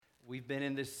We've been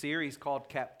in this series called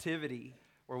Captivity,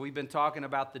 where we've been talking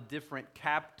about the different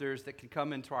captors that can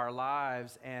come into our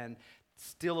lives and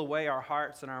steal away our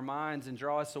hearts and our minds and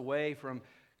draw us away from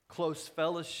close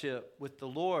fellowship with the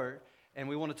Lord. And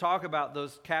we want to talk about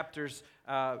those captors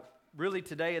really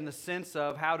today in the sense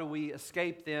of how do we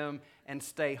escape them and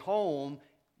stay home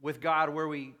with God where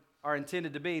we are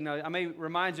intended to be. Now, I may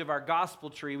remind you of our gospel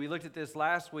tree. We looked at this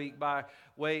last week by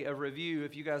way of review.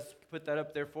 If you guys put that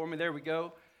up there for me, there we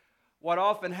go. What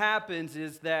often happens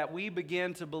is that we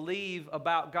begin to believe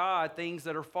about God things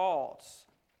that are false.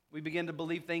 We begin to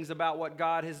believe things about what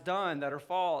God has done that are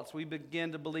false. We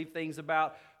begin to believe things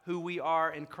about who we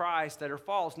are in Christ that are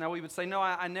false. Now we would say, no,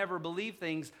 I never believe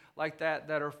things like that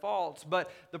are false.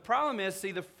 But the problem is,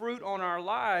 see, the fruit on our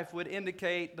life would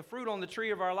indicate, the fruit on the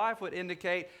tree of our life would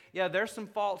indicate, yeah, there's some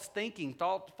false thinking,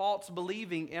 false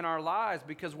believing in our lives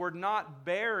because we're not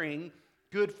bearing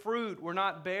good fruit. We're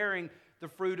not bearing the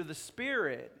fruit of the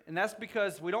Spirit. And that's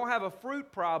because we don't have a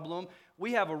fruit problem,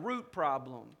 we have a root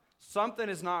problem. Something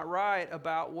is not right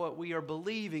about what we are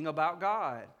believing about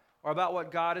God, or about what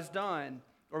God has done,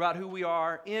 or about who we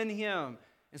are in Him.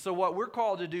 And so what we're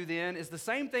called to do then is the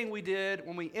same thing we did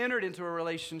when we entered into a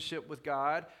relationship with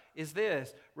God, is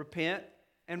this: repent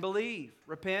and believe.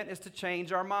 Repent is to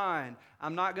change our mind.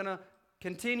 I'm not going to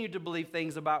continue to believe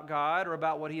things about God or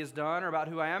about what He has done or about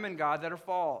who I am in God that are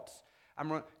false. I'm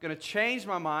going to change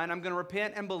my mind. I'm going to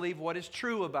repent and believe what is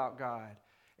true about God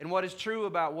and what is true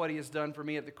about what He has done for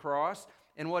me at the cross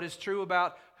and what is true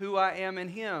about who I am in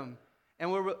Him.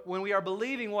 And when we are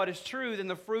believing what is true, then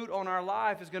the fruit on our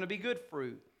life is going to be good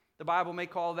fruit. The Bible may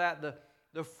call that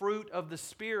the fruit of the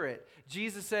Spirit.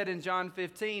 Jesus said in John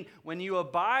 15, when you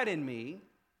abide in me,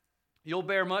 you'll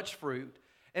bear much fruit.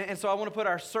 And so I want to put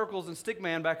our circles and stick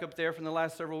man back up there from the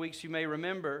last several weeks you may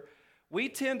remember. We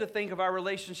tend to think of our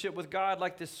relationship with God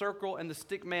like this circle and the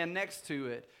stick man next to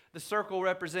it. The circle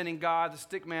representing God, the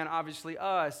stick man obviously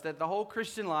us. That the whole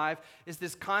Christian life is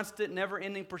this constant,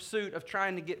 never-ending pursuit of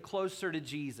trying to get closer to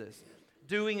Jesus.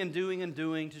 Doing and doing and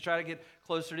doing to try to get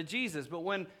closer to Jesus. But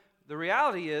when the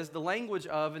reality is, the language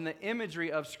of and the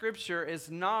imagery of Scripture is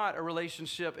not a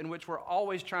relationship in which we're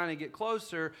always trying to get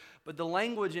closer, but the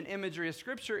language and imagery of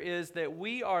Scripture is that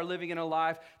we are living in a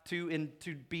life to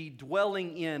be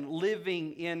dwelling in,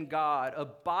 living in God,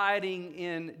 abiding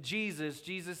in Jesus.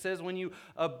 Jesus says, when you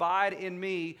abide in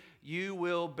me, you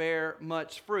will bear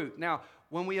much fruit. Now,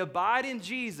 when we abide in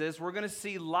Jesus, we're going to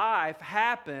see life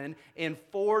happen in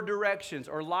 4 directions,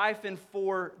 or life in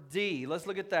 4D. Let's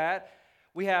look at that.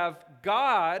 We have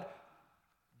God,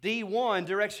 D1,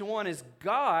 direction 1 is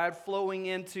God flowing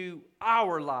into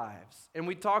our lives. And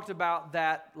we talked about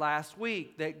that last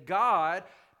week, that God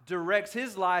directs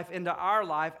His life into our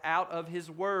life out of His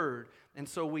Word. And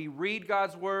so we read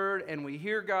God's Word, and we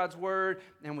hear God's Word,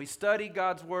 and we study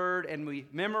God's Word, and we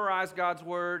memorize God's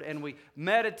Word, and we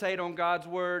meditate on God's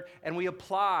Word, and we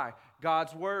apply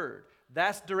God's Word.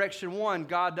 That's direction 1,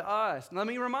 God to us. And let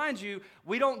me remind you,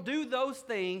 we don't do those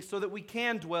things so that we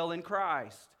can dwell in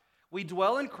Christ. We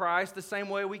dwell in Christ the same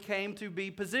way we came to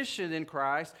be positioned in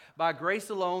Christ, by grace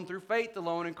alone, through faith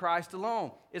alone, in Christ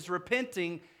alone. It's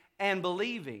repenting and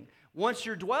believing. Once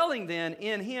you're dwelling then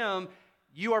in Him,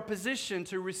 you are positioned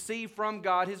to receive from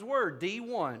God His Word.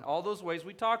 D1, all those ways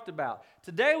we talked about.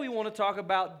 Today we want to talk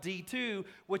about D2,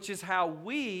 which is how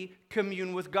we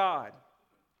commune with God.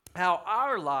 How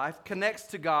our life connects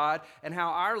to God and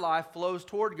how our life flows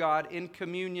toward God in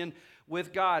communion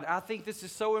with God. I think this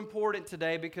is so important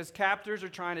today because captors are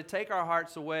trying to take our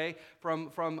hearts away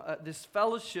from this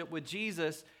fellowship with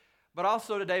Jesus, but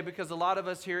also today because a lot of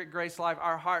us here at Grace Life,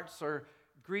 our hearts are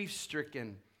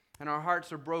grief-stricken and our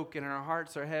hearts are broken and our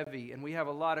hearts are heavy and we have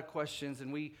a lot of questions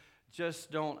and we just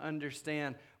don't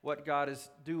understand what God is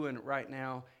doing right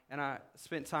now. And I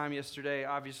spent time yesterday,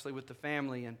 obviously, with the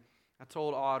family, and I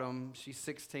told Autumn, she's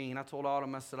 16, I told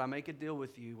Autumn, I said, I make a deal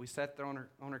with you. We sat there on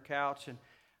her couch, and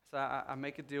I said, I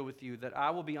make a deal with you that I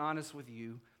will be honest with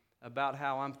you about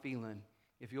how I'm feeling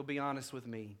if you'll be honest with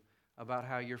me about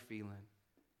how you're feeling.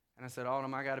 And I said,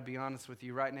 Autumn, I got to be honest with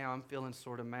you. Right now I'm feeling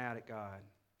sort of mad at God.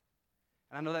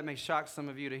 And I know that may shock some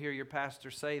of you to hear your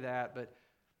pastor say that, but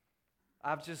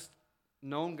I've just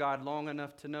known God long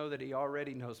enough to know that He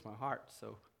already knows my heart,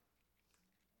 so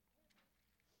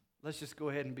let's just go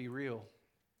ahead and be real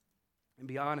and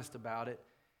be honest about it.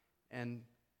 And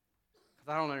because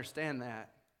I don't understand that.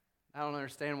 I don't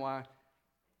understand why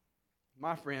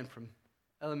my friend from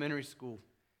elementary school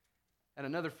and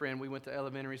another friend we went to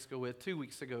elementary school with 2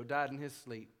 weeks ago died in his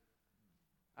sleep.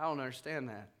 I don't understand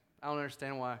that. I don't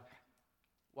understand why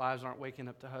wives aren't waking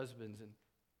up to husbands and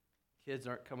kids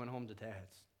aren't coming home to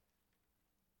dads.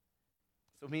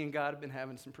 So me and God have been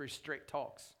having some pretty straight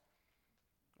talks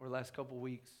over the last couple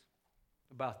weeks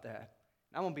about that.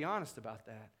 And I'm going to be honest about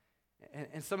that.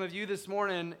 And some of you this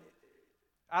morning,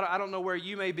 I don't know where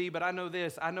you may be, but I know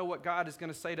this. I know what God is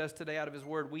going to say to us today out of His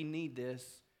Word. We need this.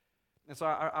 And so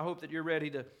I hope that you're ready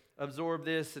to absorb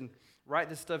this and write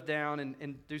this stuff down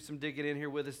and do some digging in here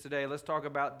with us today. Let's talk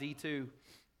about D2,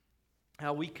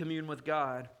 how we commune with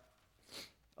God,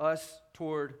 us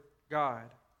toward God.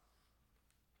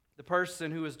 The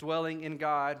person who is dwelling in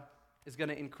God is going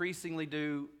to increasingly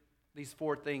do these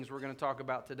 4 things we're going to talk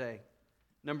about today.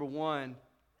 Number 1,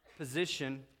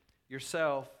 position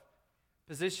yourself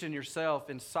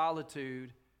in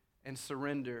solitude and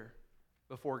surrender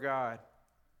before God.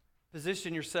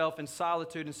 Position yourself in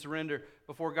solitude and surrender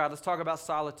before God. Let's talk about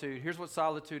solitude. Here's what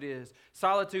solitude is.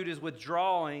 Solitude is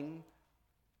withdrawing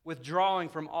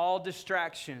from all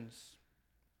distractions.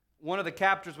 One of the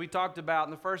chapters we talked about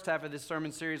in the first half of this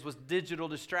sermon series was digital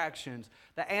distractions.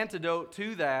 The antidote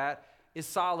to that is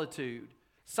solitude.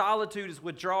 Solitude is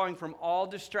withdrawing from all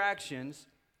distractions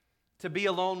to be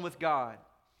alone with God.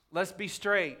 Let's be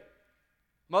straight.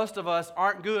 Most of us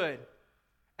aren't good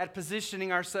at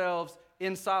positioning ourselves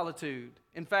in solitude.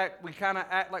 In fact, we kind of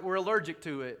act like we're allergic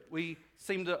to it. We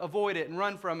seem to avoid it and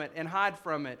run from it and hide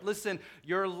from it. Listen,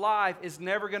 your life is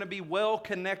never going to be well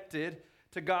connected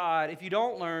to God if you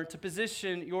don't learn to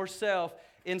position yourself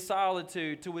in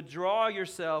solitude, to withdraw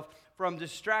yourself from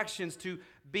distractions, to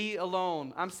be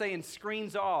alone. I'm saying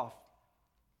screens off.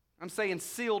 I'm saying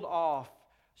sealed off,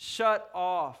 shut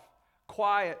off,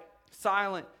 quiet,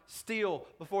 silent, still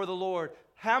before the Lord.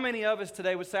 How many of us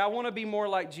today would say, I want to be more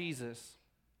like Jesus?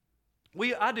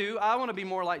 I do. I want to be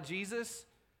more like Jesus,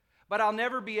 but I'll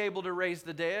never be able to raise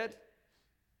the dead.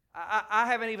 I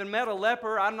haven't even met a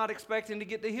leper. I'm not expecting to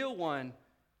get to heal one.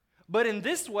 But in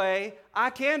this way, I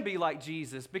can be like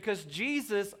Jesus because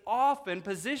Jesus often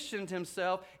positioned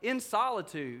himself in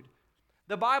solitude.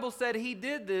 The Bible said he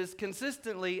did this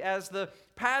consistently as the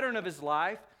pattern of his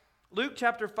life. Luke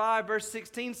chapter 5, verse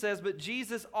 16 says, but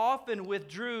Jesus often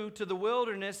withdrew to the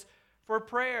wilderness for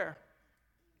prayer.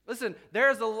 Listen,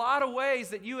 there's a lot of ways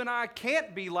that you and I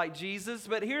can't be like Jesus,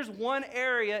 but here's one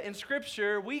area in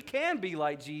Scripture we can be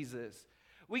like Jesus.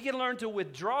 We can learn to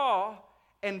withdraw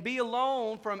and be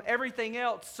alone from everything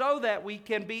else so that we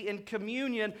can be in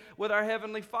communion with our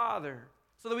Heavenly Father,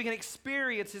 so that we can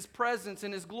experience His presence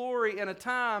and His glory in a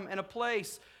time and a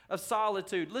place of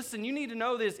solitude. Listen, you need to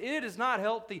know this. It is not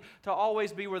healthy to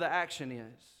always be where the action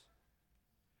is.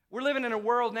 We're living in a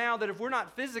world now that if we're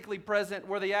not physically present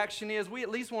where the action is, we at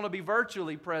least want to be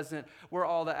virtually present where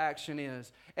all the action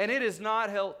is. And it is not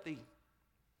healthy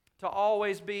to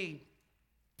always be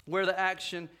where the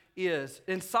action is.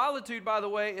 And solitude, by the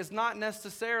way, is not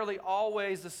necessarily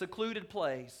always a secluded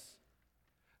place.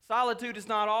 Solitude is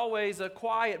not always a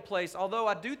quiet place, although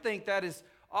I do think that is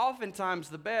oftentimes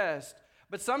the best.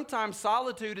 But sometimes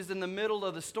solitude is in the middle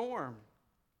of the storm.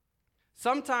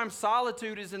 Sometimes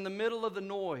solitude is in the middle of the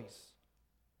noise.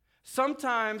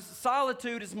 Sometimes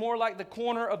solitude is more like the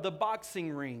corner of the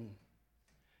boxing ring.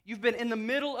 You've been in the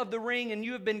middle of the ring and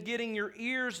you have been getting your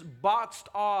ears boxed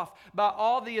off by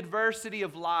all the adversity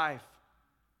of life.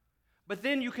 But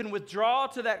then you can withdraw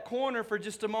to that corner for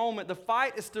just a moment. The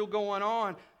fight is still going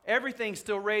on. Everything's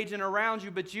still raging around you,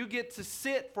 but you get to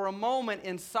sit for a moment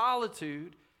in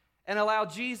solitude and allow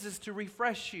Jesus to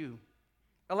refresh you.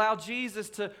 Allow Jesus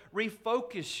to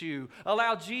refocus you.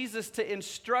 Allow Jesus to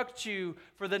instruct you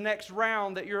for the next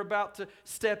round that you're about to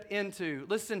step into.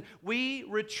 Listen, we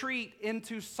retreat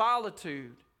into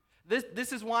solitude.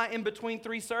 This is why in between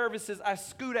 3 services, I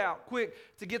scoot out quick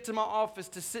to get to my office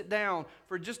to sit down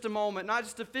for just a moment. Not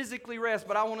just to physically rest,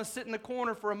 but I want to sit in the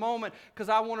corner for a moment because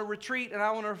I want to retreat and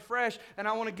I want to refresh and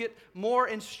I want to get more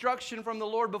instruction from the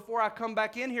Lord before I come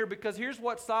back in here, because here's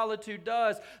what solitude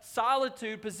does.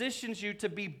 Solitude positions you to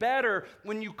be better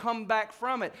when you come back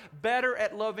from it. Better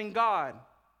at loving God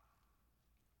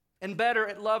and better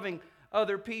at loving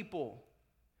other people.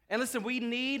 And listen, we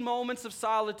need moments of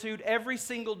solitude every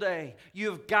single day.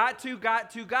 You've got to,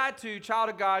 child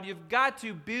of God, you've got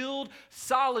to build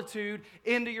solitude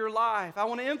into your life. I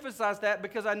want to emphasize that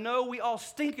because I know we all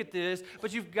stink at this,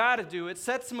 but you've got to do it.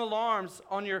 Set some alarms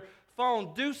on your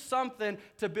phone. Do something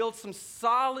to build some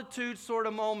solitude sort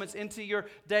of moments into your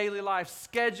daily life.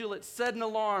 Schedule it. Set an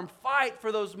alarm. Fight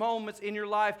for those moments in your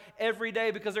life every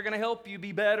day because they're going to help you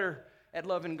be better at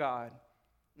loving God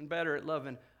and better at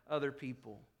loving other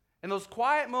people. And those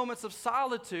quiet moments of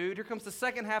solitude, here comes the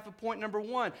second half of point number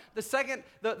 1.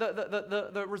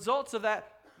 The results of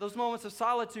those moments of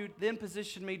solitude then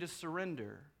position me to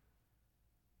surrender,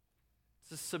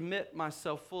 to submit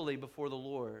myself fully before the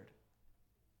Lord.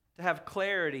 to have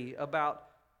clarity about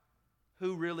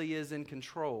who really is in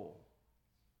control.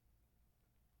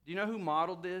 Do you know who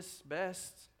modeled this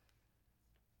best?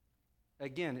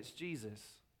 Again, it's Jesus.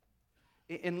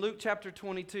 In Luke chapter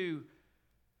 22,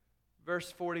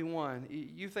 verse 41,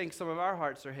 you think some of our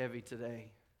hearts are heavy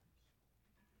today.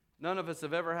 None of us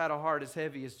have ever had a heart as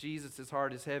heavy as Jesus'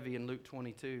 heart is heavy in Luke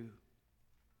 22.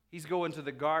 He's going to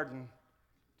the garden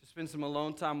to spend some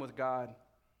alone time with God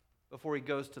before he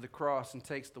goes to the cross and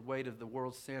takes the weight of the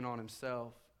world's sin on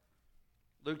himself.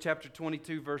 Luke chapter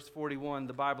 22, verse 41,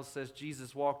 the Bible says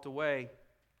Jesus walked away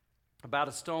about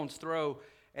a stone's throw,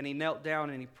 and he knelt down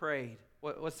and he prayed.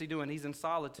 What's he doing? He's in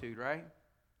solitude, right?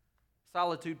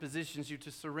 Solitude positions you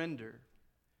to surrender.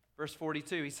 Verse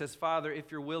 42, he says, Father,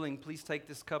 if you're willing, please take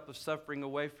this cup of suffering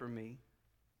away from me.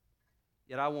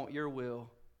 Yet I want your will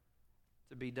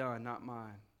to be done, not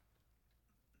mine.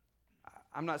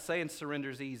 I'm not saying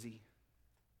surrender's easy.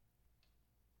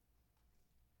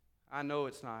 I know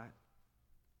it's not.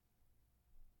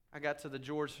 I got to the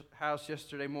George house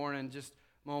yesterday morning, just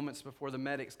moments before the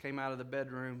medics came out of the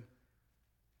bedroom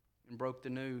and broke the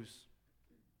news.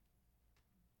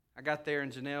 I got there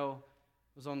and Janelle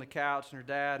was on the couch and her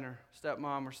dad and her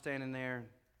stepmom were standing there.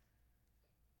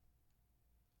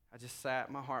 I just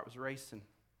sat, my heart was racing.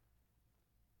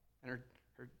 And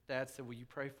her dad said, will you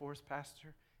pray for us,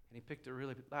 Pastor? And he picked a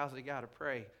really lousy guy to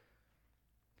pray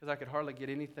because I could hardly get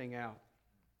anything out.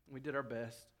 We did our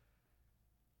best.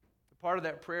 But part of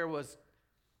that prayer was,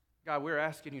 God, we're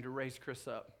asking you to raise Chris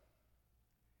up.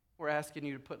 We're asking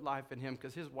you to put life in him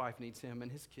because his wife needs him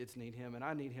and his kids need him and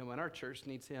I need him and our church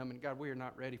needs him. And God, we are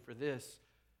not ready for this.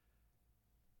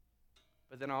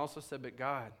 But then I also said, but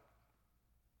God,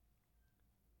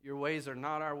 your ways are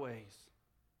not our ways.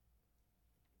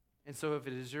 And so if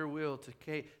it is your will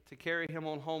to carry him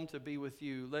on home to be with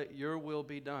you, let your will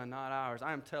be done, not ours.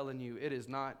 I am telling you, it is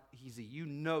not easy. You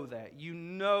know that. You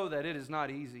know that it is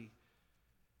not easy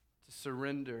to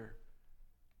surrender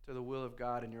to the will of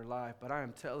God in your life. But I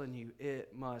am telling you,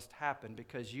 it must happen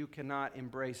because you cannot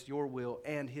embrace your will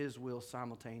and his will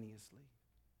simultaneously.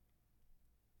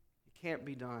 It can't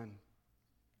be done.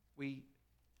 We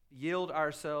yield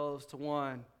ourselves to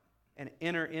one and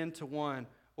enter into one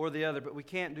or the other, but we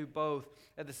can't do both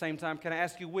at the same time. Can I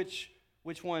ask you which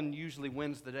one usually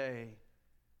wins the day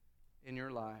in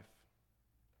your life?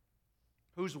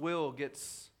 Whose will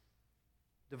gets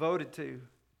devoted to?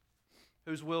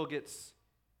 Whose will gets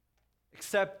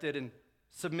accepted and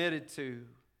submitted to?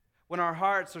 When our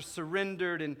hearts are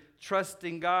surrendered and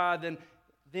trusting God,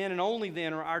 then and only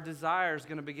then are our desires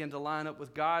going to begin to line up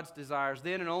with God's desires.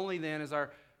 Then and only then is our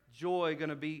joy going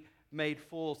to be made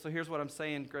full. So here's what I'm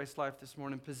saying, Grace Life, this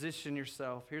morning. Position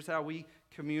yourself. Here's how we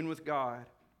commune with God.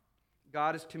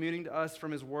 God is communing to us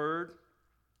from his word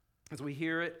as we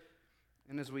hear it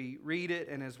and as we read it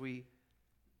and as we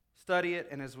study it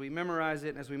and as we memorize it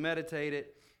and as we meditate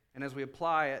it and as we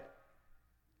apply it.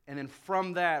 And then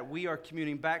from that, we are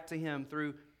communing back to him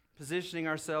through positioning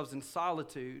ourselves in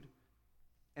solitude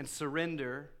and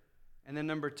surrender. And then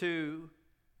number 2,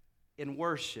 in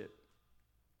worship.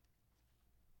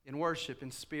 In worship,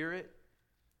 in spirit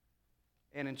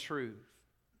and in truth.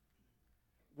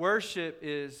 Worship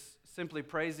is simply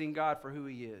praising God for who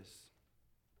he is.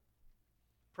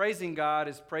 Praising God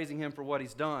is praising him for what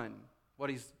he's done,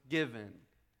 what he's given.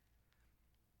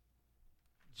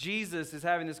 Jesus is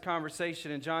having this conversation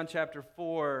in John chapter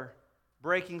 4,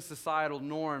 breaking societal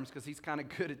norms because he's kind of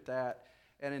good at that.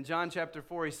 And in John chapter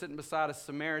 4, he's sitting beside a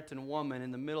Samaritan woman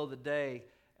in the middle of the day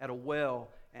at a well.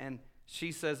 And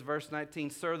she says, verse 19,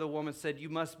 Sir, the woman said, you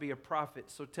must be a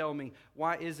prophet. So tell me,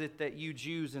 why is it that you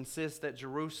Jews insist that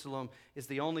Jerusalem is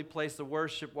the only place of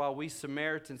worship while we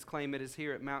Samaritans claim it is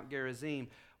here at Mount Gerizim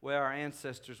where our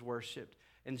ancestors worshipped?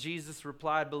 And Jesus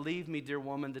replied, believe me, dear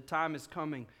woman, the time is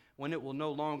coming when it will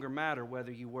no longer matter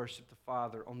whether you worship the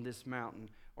Father on this mountain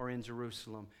or in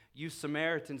Jerusalem. You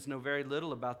Samaritans know very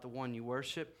little about the one you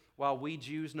worship, while we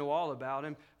Jews know all about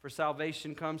him, for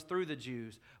salvation comes through the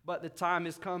Jews. But the time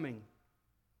is coming.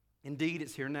 Indeed,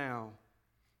 it's here now,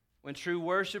 when true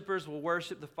worshipers will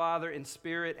worship the Father in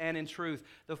spirit and in truth.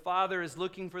 The Father is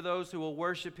looking for those who will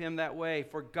worship him that way,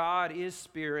 for God is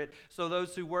spirit, so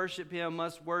those who worship him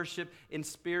must worship in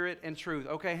spirit and truth.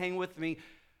 Okay, hang with me.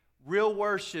 Real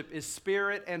worship is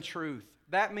spirit and truth.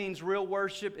 That means real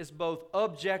worship is both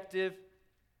objective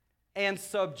and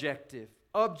subjective.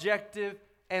 Objective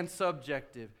and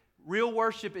subjective. Real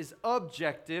worship is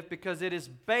objective because it is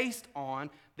based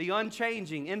on the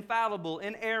unchanging, infallible,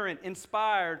 inerrant,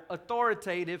 inspired,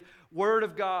 authoritative Word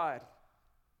of God.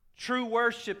 True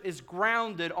worship is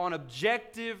grounded on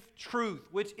objective truth,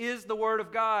 which is the Word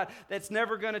of God that's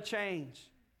never going to change.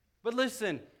 But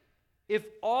listen, if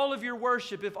all of your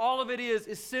worship, if all of it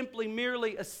is simply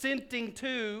merely assenting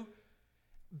to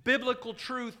biblical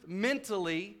truth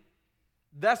mentally,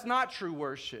 that's not true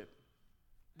worship.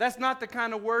 That's not the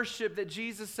kind of worship that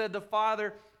Jesus said the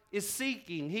Father is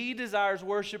seeking. He desires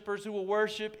worshipers who will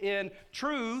worship in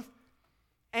truth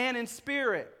and in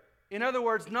spirit. In other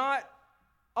words, not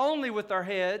only with our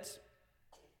heads,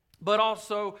 but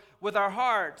also with our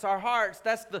hearts. Our hearts,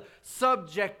 that's the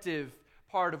subjective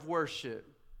part of worship.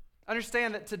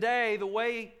 Understand that today, the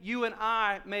way you and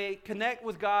I may connect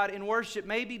with God in worship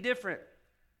may be different,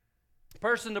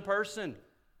 person to person.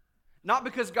 Not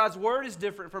because God's Word is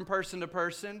different from person to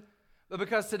person, but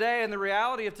because today and the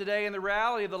reality of today and the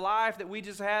reality of the life that we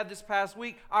just had this past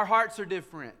week, our hearts are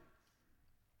different.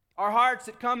 Our hearts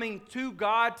are coming to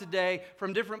God today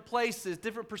from different places,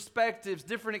 different perspectives,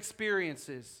 different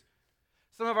experiences.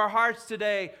 Some of our hearts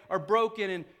today are broken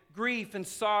in grief and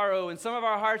sorrow, and some of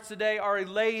our hearts today are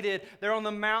elated. They're on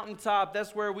the mountaintop.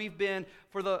 That's where we've been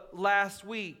for the last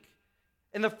week.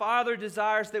 And the Father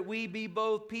desires that we be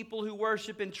both people who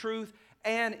worship in truth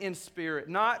and in spirit,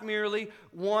 not merely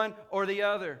one or the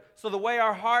other. So the way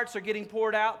our hearts are getting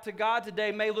poured out to God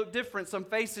today may look different. Some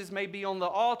faces may be on the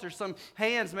altar. Some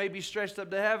hands may be stretched up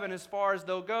to heaven as far as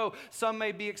they'll go. Some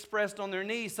may be expressed on their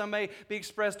knees. Some may be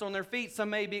expressed on their feet.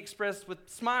 Some may be expressed with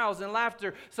smiles and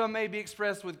laughter. Some may be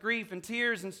expressed with grief and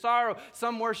tears and sorrow.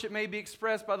 Some worship may be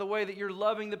expressed by the way that you're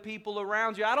loving the people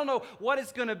around you. I don't know what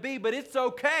it's going to be, but it's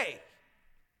okay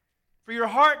for your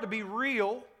heart to be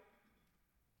real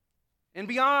and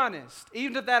be honest.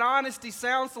 Even if that honesty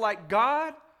sounds like,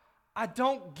 God, I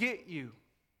don't get you.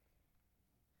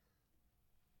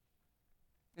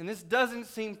 And this doesn't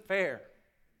seem fair.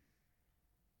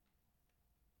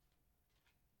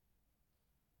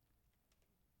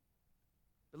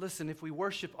 But listen, if we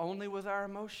worship only with our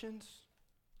emotions,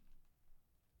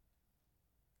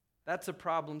 that's a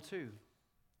problem too.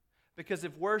 Because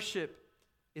if worship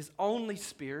is only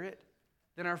spirit,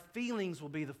 then our feelings will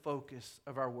be the focus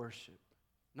of our worship,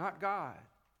 not God.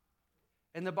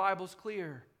 And the Bible's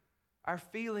clear. Our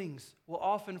feelings will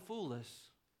often fool us.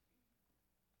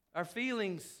 Our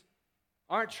feelings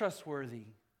aren't trustworthy.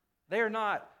 They are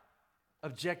not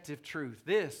objective truth.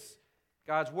 This,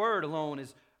 God's Word alone,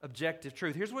 is objective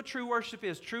truth. Here's what true worship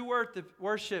is. True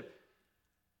worship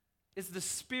is the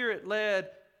Spirit-led,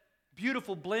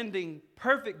 beautiful blending,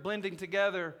 perfect blending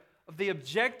together of the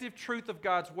objective truth of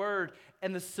God's Word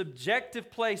and the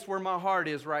subjective place where my heart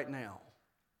is right now.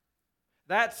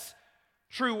 That's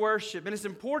true worship. And it's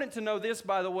important to know this,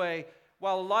 by the way.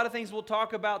 While a lot of things we'll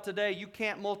talk about today, you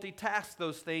can't multitask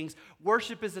those things.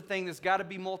 Worship is a thing that's got to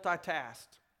be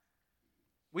multitasked.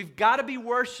 We've got to be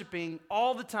worshiping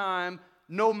all the time,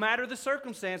 no matter the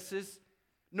circumstances,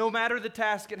 no matter the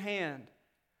task at hand.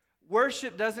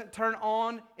 Worship doesn't turn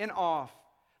on and off.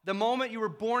 The moment you were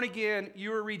born again, you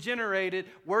were regenerated,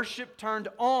 worship turned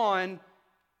on,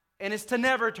 and it's to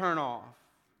never turn off.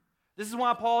 This is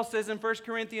why Paul says in 1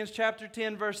 Corinthians chapter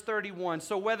 10, verse 31,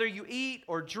 so whether you eat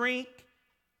or drink,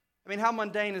 I mean, how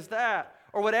mundane is that?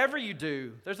 Or whatever you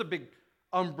do, there's a big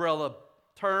umbrella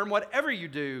term, whatever you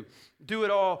do, do it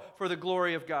all for the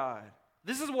glory of God.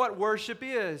 This is what worship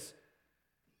is.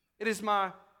 It is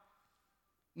my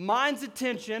mind's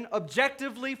attention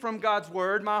objectively from God's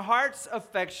Word, my heart's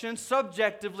affection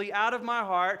subjectively out of my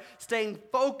heart, staying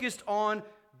focused on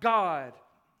God.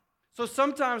 So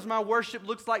sometimes my worship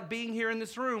looks like being here in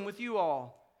this room with you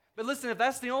all. But listen, if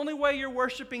that's the only way you're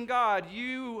worshiping God,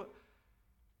 you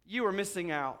are missing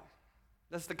out.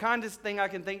 That's the kindest thing I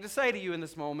can think to say to you in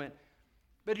this moment.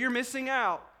 But you're missing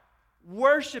out.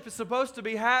 Worship is supposed to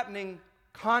be happening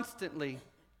constantly,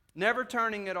 never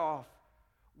turning it off.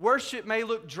 Worship may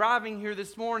look driving here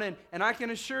this morning, and I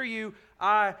can assure you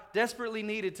I desperately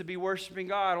needed to be worshiping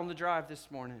God on the drive this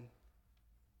morning.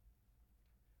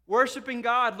 Worshiping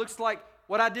God looks like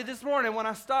what I did this morning when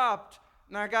I stopped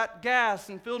and I got gas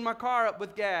and filled my car up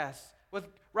with gas. With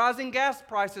rising gas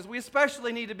prices, we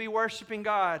especially need to be worshiping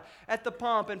God at the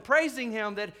pump and praising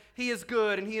Him that He is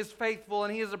good and He is faithful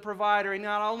and He is a provider. He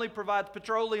not only provides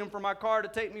petroleum for my car to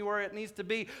take me where it needs to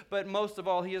be, but most of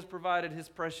all, He has provided His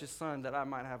precious Son that I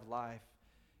might have life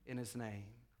in His name.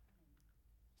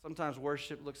 Sometimes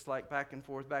worship looks like back and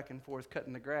forth,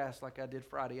 cutting the grass like I did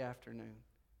Friday afternoon.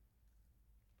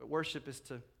 But worship is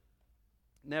to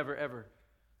never, ever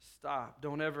stop.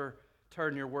 Don't ever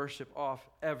turn your worship off,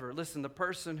 ever. Listen, the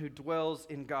person who dwells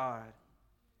in God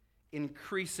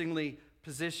increasingly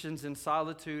positions in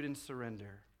solitude and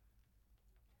surrender,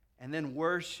 and then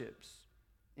worships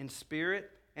in spirit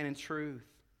and in truth.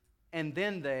 And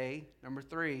then they, number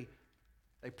 3,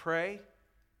 they pray,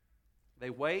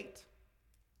 they wait,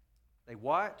 they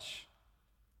watch,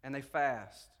 and they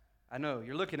fast. I know,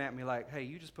 you're looking at me like, hey,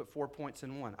 you just put 4 points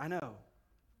in one. I know.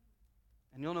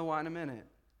 And you'll know why in a minute.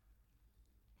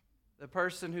 The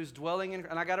person who's dwelling in,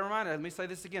 and I got to remind you, let me say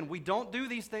this again, we don't do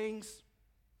these things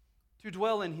to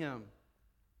dwell in Him.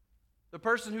 The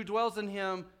person who dwells in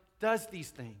Him does these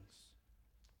things.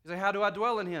 You say, how do I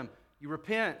dwell in Him? You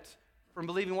repent from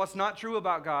believing what's not true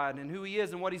about God and who He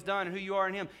is and what He's done and who you are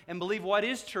in Him, and believe what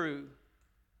is true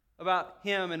about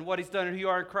Him and what He's done and who you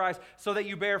are in Christ, so that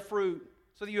you bear fruit,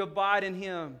 so that you abide in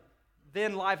Him.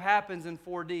 Then life happens in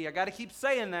 4D. I got to keep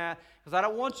saying that because I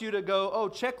don't want you to go, oh,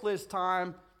 checklist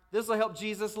time. This will help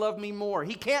Jesus love me more.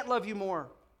 He can't love you more.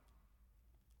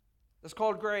 That's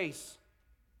called grace.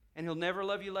 And He'll never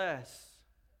love you less.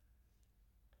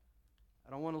 I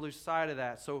don't want to lose sight of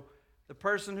that. So the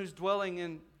person who's dwelling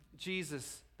in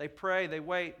Jesus, they pray, they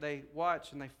wait, they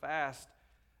watch, and they fast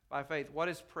by faith. What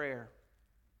is prayer?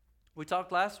 We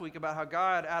talked last week about how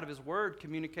God, out of His Word,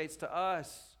 communicates to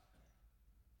us.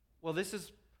 Well, this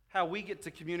is how we get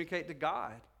to communicate to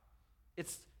God.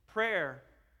 It's prayer.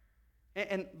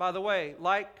 And by the way,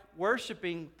 like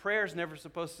worshiping, prayer is never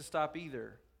supposed to stop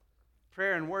either.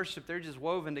 Prayer and worship, they're just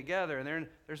woven together, and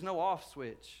there's no off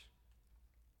switch.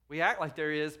 We act like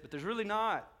there is, but there's really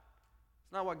not.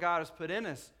 It's not what God has put in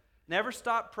us. Never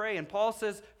stop praying. Paul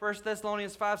says, 1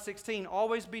 Thessalonians 5:16,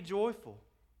 always be joyful.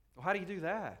 Well, how do you do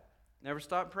that? Never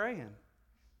stop praying.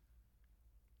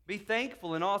 Be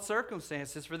thankful in all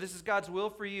circumstances, for this is God's will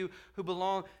for you who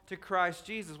belong to Christ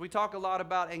Jesus. We talk a lot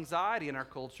about anxiety in our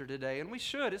culture today, and we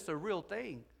should. It's a real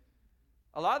thing.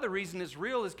 A lot of the reason it's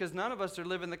real is because none of us are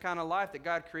living the kind of life that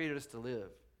God created us to live.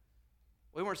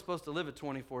 We weren't supposed to live a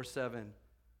 24/7,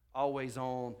 always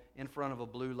on, in front of a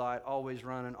blue light, always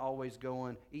running, always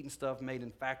going, eating stuff made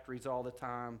in factories all the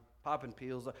time, popping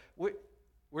pills.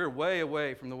 We're way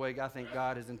away from the way I think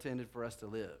God has intended for us to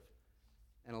live.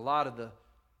 And a lot of the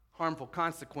harmful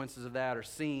consequences of that are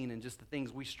seen in just the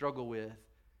things we struggle with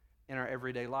in our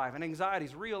everyday life. And anxiety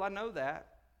is real, I know that.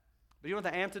 But you know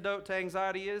what the antidote to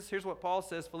anxiety is? Here's what Paul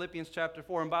says, Philippians chapter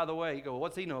 4. And by the way, you go, well,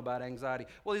 what's he know about anxiety?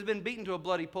 Well, he's been beaten to a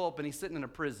bloody pulp and he's sitting in a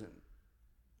prison.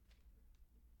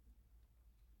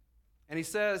 And he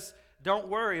says, don't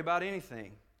worry about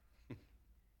anything.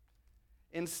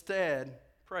 Instead,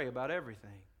 pray about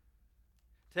everything.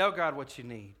 Tell God what you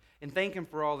need and thank Him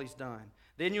for all He's done.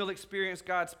 Then you'll experience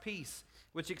God's peace,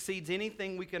 which exceeds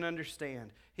anything we can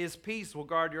understand. His peace will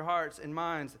guard your hearts and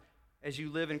minds as you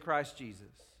live in Christ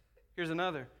Jesus. Here's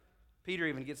another. Peter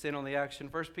even gets in on the action.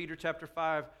 1 Peter chapter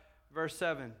 5, verse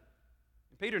 7.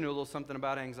 Peter knew a little something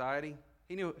about anxiety.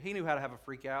 He knew how to have a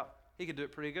freak out. He could do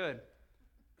it pretty good.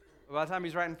 But by the time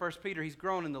he's writing 1 Peter, he's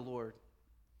grown in the Lord.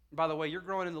 And by the way, you're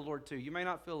growing in the Lord too. You may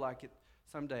not feel like it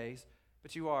some days,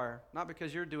 but you are. Not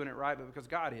because you're doing it right, but because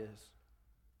God is.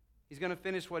 He's going to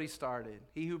finish what He started.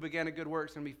 He who began a good work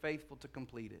is going to be faithful to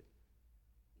complete it.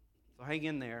 So hang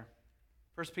in there.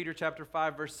 1 Peter chapter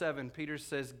 5, verse 7, Peter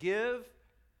says, give.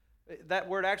 That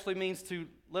word actually means to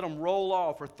let them roll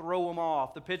off or throw them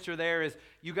off. The picture there is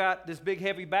you got this big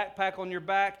heavy backpack on your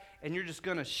back and you're just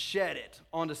going to shed it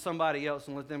onto somebody else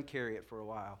and let them carry it for a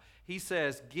while. He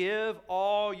says, give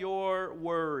all your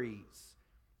worries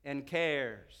and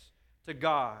cares to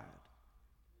God,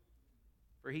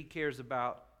 for He cares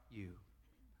about you.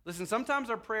 Listen, sometimes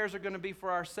our prayers are going to be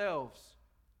for ourselves.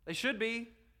 They should be.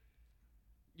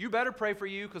 You better pray for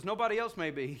you because nobody else may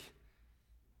be.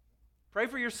 Pray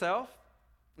for yourself.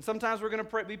 And sometimes we're going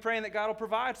to be praying that God will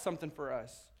provide something for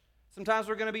us. Sometimes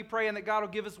we're going to be praying that God will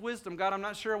give us wisdom. God, I'm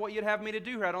not sure what you'd have me to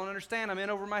do here. I don't understand. I'm in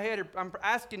over my head. I'm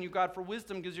asking you, God, for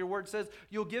wisdom because your word says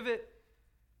you'll give it.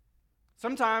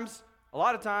 Sometimes, a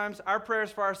lot of times, our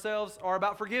prayers for ourselves are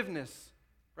about forgiveness,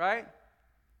 right?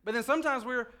 But then sometimes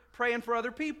we're praying for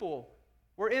other people.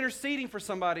 We're interceding for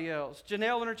somebody else.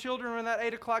 Janelle and her children were in that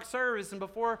 8 o'clock service, and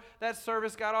before that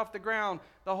service got off the ground,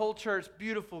 the whole church,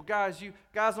 beautiful. Guys, you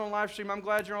guys on live stream, I'm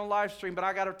glad you're on live stream, but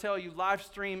I got to tell you, live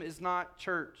stream is not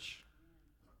church.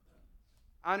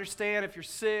 I understand if you're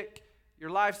sick,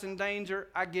 your life's in danger,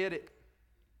 I get it.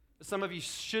 But some of you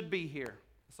should be here.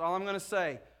 That's all I'm going to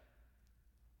say.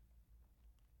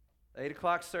 The 8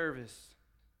 o'clock service,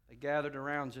 they gathered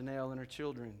around Janelle and her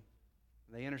children,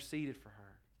 and they interceded for her.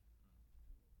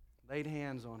 Laid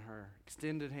hands on her,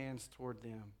 extended hands toward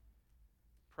them,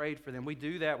 prayed for them. We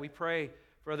do that. We pray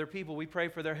for other people. We pray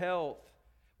for their health.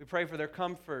 We pray for their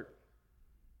comfort,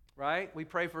 right? We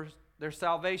pray for their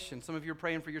salvation. Some of you are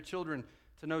praying for your children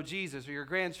to know Jesus, or your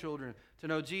grandchildren to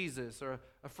know Jesus, or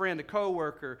a friend, a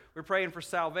coworker. We're praying for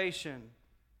salvation.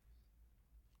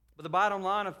 But the bottom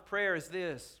line of prayer is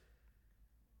this.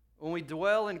 When we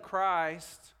dwell in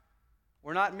Christ,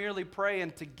 We're not merely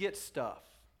praying to get stuff.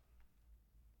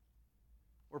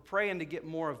 We're praying to get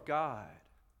more of God.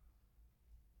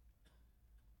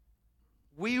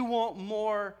 We want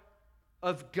more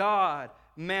of God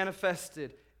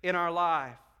manifested in our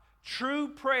life. True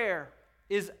prayer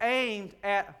is aimed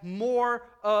at more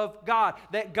of God.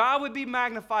 That God would be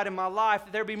magnified in my life,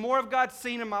 that there be more of God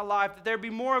seen in my life, that there be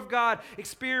more of God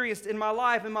experienced in my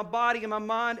life, in my body, in my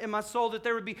mind, in my soul, that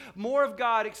there would be more of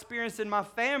God experienced in my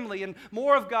family, and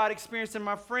more of God experienced in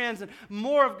my friends, and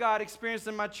more of God experienced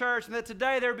in my church, and that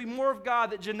today there would be more of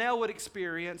God that Janelle would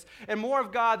experience, and more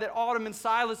of God that Autumn and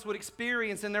Silas would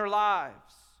experience in their lives.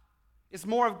 It's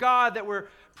more of God that we're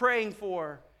praying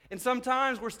for. And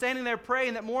sometimes we're standing there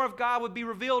praying that more of God would be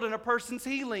revealed in a person's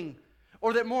healing,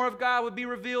 or that more of God would be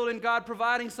revealed in God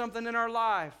providing something in our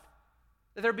life,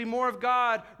 that there'd be more of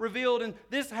God revealed in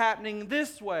this happening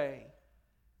this way.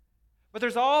 But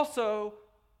there's also,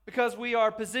 because we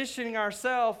are positioning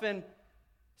ourselves in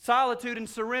solitude and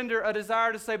surrender, a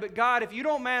desire to say, but God, if you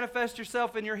don't manifest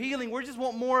yourself in your healing, we just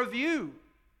want more of you.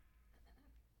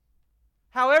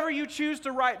 However you choose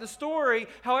to write the story,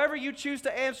 however you choose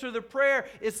to answer the prayer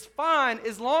is fine,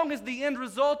 as long as the end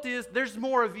result is there's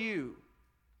more of you.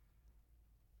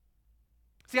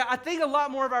 See, I think a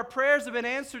lot more of our prayers have been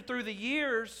answered through the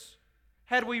years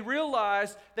had we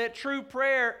realized that true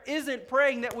prayer isn't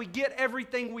praying that we get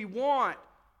everything we want,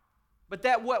 but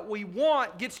that what we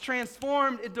want gets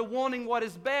transformed into wanting what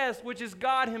is best, which is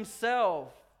God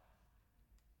Himself.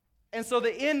 And so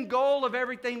the end goal of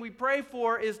everything we pray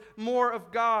for is more of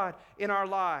God in our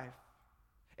life.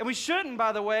 And we shouldn't,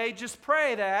 by the way, just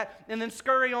pray that and then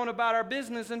scurry on about our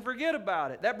business and forget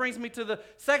about it. That brings me to the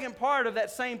second part of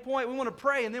that same point. We want to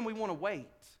pray and then we want to wait.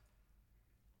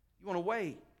 You want to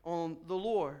wait on the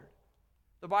Lord.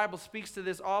 The Bible speaks to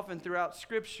this often throughout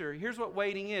Scripture. Here's what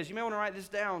waiting is. You may want to write this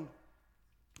down.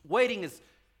 Waiting is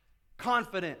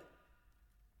confident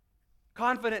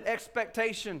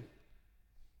expectation.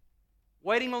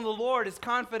 Waiting on the Lord is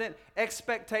confident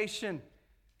expectation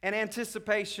and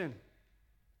anticipation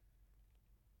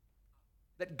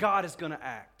that God is going to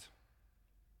act.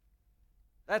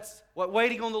 That's what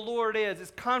waiting on the Lord is. It's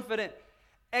confident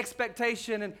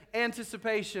expectation and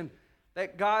anticipation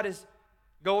that God is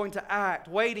going to act.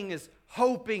 Waiting is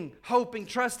hoping,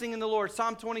 trusting in the Lord.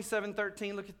 Psalm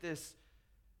 27:13, look at this.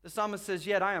 The psalmist says,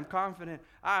 yet I am confident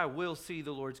I will see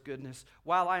the Lord's goodness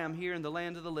while I am here in the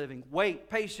land of the living. Wait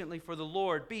patiently for the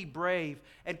Lord. Be brave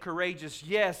and courageous.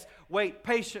 Yes, wait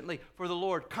patiently for the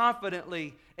Lord.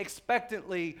 Confidently,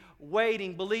 expectantly,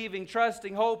 waiting, believing,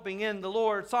 trusting, hoping in the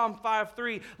Lord. Psalm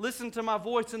 5:3, listen to my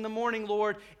voice in the morning,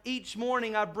 Lord. Each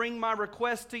morning I bring my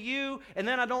request to you, and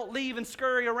then I don't leave and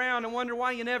scurry around and wonder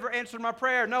why you never answered my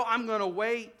prayer. No, I'm going to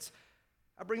wait.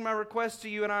 I bring my request to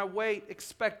you and I wait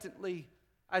expectantly.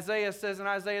 Isaiah says in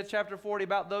Isaiah chapter 40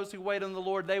 about those who wait on the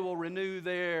Lord, they will renew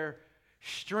their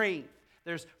strength.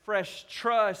 There's fresh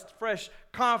trust, fresh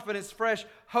confidence, fresh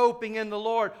hoping in the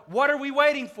Lord. What are we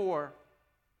waiting for?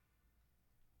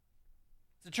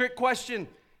 It's a trick question.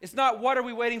 It's not what are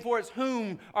we waiting for, it's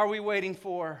whom are we waiting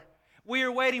for. We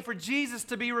are waiting for Jesus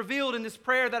to be revealed in this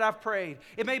prayer that I've prayed.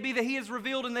 It may be that He is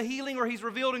revealed in the healing, or He's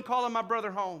revealed in calling my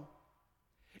brother home.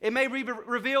 It may be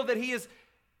revealed that He is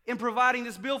in providing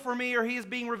this bill for me, or He is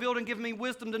being revealed and giving me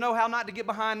wisdom to know how not to get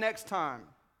behind next time.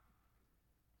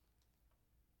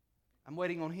 I'm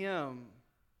waiting on Him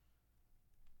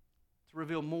to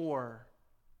reveal more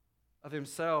of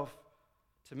Himself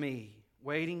to me.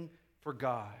 Waiting for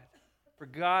God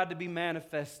to be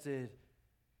manifested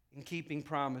in keeping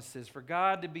promises, for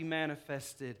God to be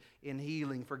manifested in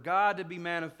healing, for God to be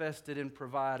manifested in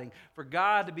providing, for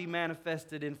God to be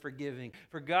manifested in forgiving,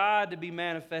 for God to be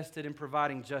manifested in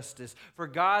providing justice, for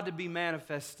God to be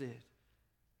manifested,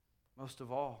 most of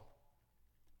all,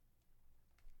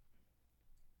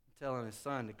 telling His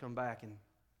Son to come back and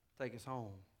take us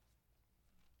home.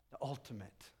 The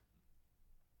ultimate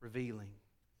revealing,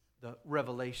 the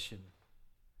revelation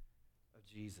of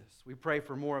Jesus. We pray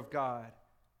for more of God.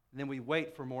 And then we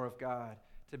wait for more of God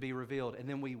to be revealed. And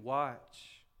then we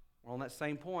watch. We're on that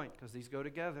same point because these go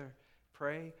together.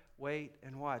 Pray, wait,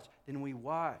 and watch. Then we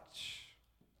watch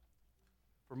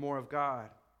for more of God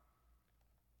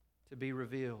to be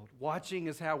revealed. Watching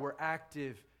is how we're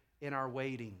active in our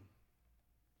waiting.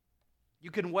 You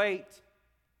can wait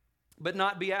but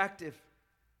not be active.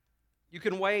 You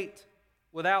can wait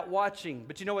without watching.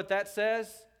 But you know what that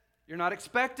says? You're not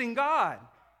expecting God.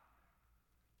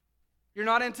 You're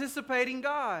not anticipating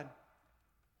God.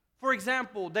 For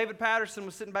example, David Patterson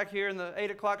was sitting back here in the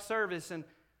 8 o'clock service, and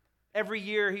every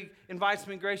year he invites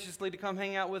me graciously to come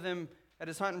hang out with him at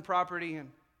his hunting property and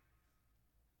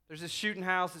There's this shooting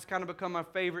house that's kind of become my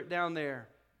favorite down there.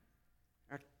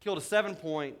 I killed a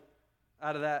 7-point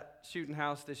out of that shooting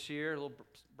house this year, a little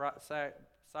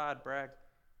side brag.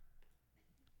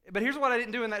 But here's what I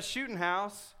didn't do in that shooting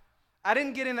house. I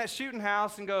didn't get in that shooting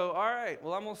house and go, all right,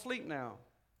 well, I'm going to sleep now.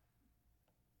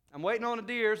 I'm waiting on a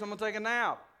deer, so I'm going to take a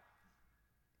nap.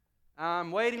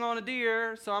 I'm waiting on a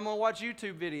deer, so I'm going to watch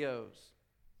YouTube videos.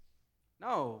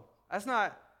 No, that's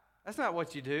not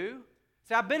what you do.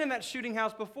 See, I've been in that shooting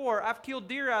house before. I've killed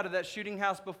deer out of that shooting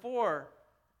house before.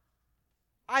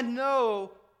 I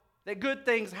know that good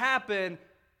things happen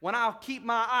when I'll keep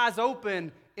my eyes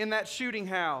open in that shooting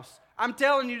house. I'm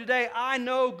telling you today, I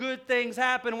know good things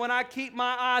happen when I keep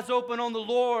my eyes open on the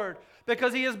Lord,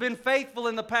 because He has been faithful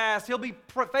in the past. He'll be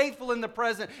faithful in the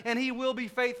present, and He will be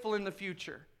faithful in the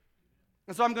future.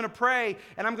 And so I'm going to pray,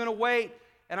 and I'm going to wait,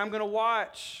 and I'm going to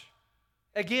watch.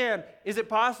 Again, is it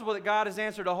possible that God has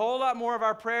answered a whole lot more of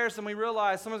our prayers than we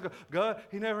realize? Someone's going, God,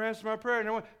 He never answered my prayer.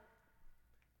 No one.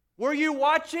 Were you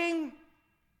watching?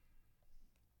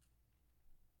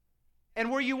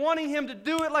 And were you wanting Him to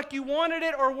do it like you wanted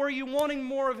it, or were you wanting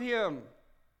more of Him?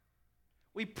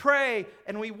 We pray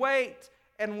and we wait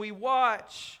and we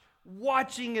watch.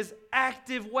 Watching is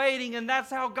active waiting, and that's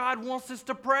how God wants us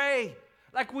to pray.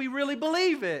 Like we really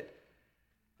believe it.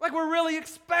 Like we're really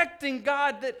expecting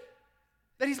God that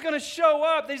He's going to show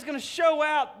up, that He's going to show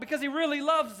out because He really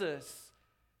loves us.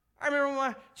 I remember when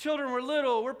my children were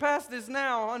little. We're past this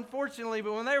now, unfortunately,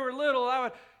 but when they were little, I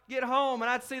would get home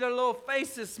and I'd see their little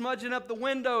faces smudging up the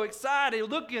window, excited,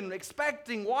 looking,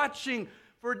 expecting, watching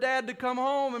for Dad to come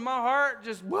home, and my heart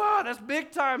just, wow, that's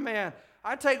big time, man.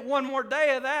 I'd take one more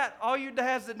day of that. All you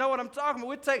dads that know what I'm talking about,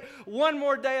 we'd take one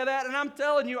more day of that, and I'm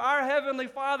telling you, our Heavenly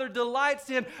Father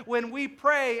delights in when we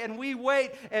pray and we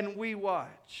wait and we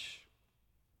watch.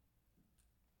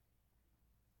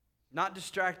 Not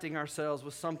distracting ourselves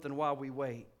with something while we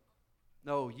wait.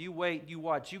 No, you wait, you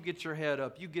watch, you get your head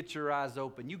up, you get your eyes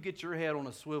open, you get your head on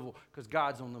a swivel, because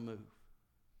God's on the move.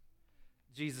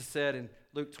 Jesus said in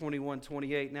Luke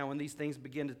 21:28, now when these things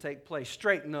begin to take place,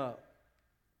 straighten up.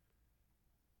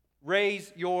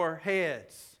 Raise your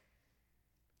heads,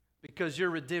 because your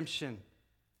redemption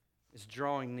is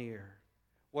drawing near.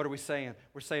 What are we saying?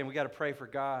 We're saying we got to pray for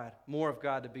God, more of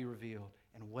God to be revealed,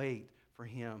 and wait for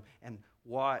Him, and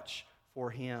watch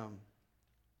for Him.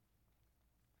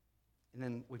 And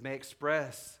then we may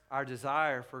express our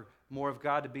desire for more of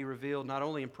God to be revealed, not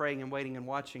only in praying and waiting and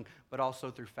watching, but also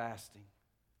through fasting.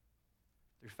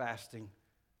 Through fasting.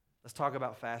 Let's talk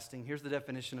about fasting. Here's the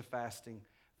definition of fasting.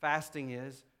 Fasting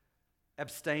is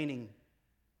abstaining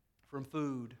from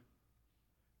food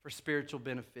for spiritual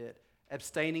benefit.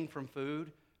 Abstaining from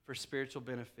food for spiritual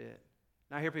benefit.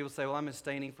 Now I hear people say, well, I'm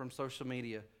abstaining from social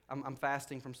media. I'm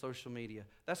fasting from social media.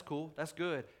 That's cool. That's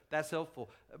good. That's helpful.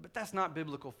 But that's not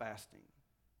biblical fasting.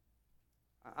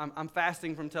 I'm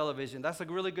fasting from television. That's a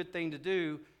really good thing to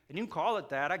do. And you can call it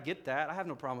that. I get that. I have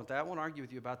no problem with that. I won't argue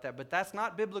with you about that. But that's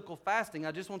not biblical fasting.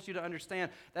 I just want you to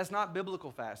understand that's not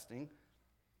biblical fasting.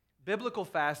 Biblical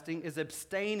fasting is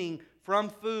abstaining from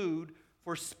food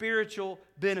for spiritual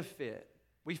benefit.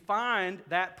 We find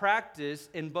that practice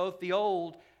in both the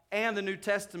Old and the New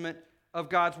Testament of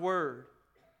God's Word.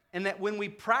 And that when we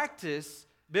practice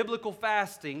biblical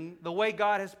fasting the way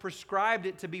God has prescribed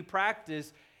it to be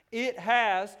practiced, it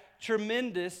has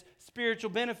tremendous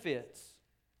spiritual benefits.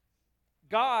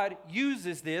 God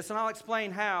uses this, and I'll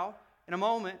explain how in a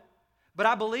moment, but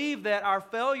I believe that our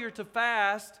failure to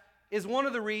fast is one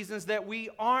of the reasons that we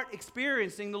aren't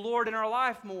experiencing the Lord in our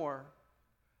life more.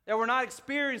 That we're not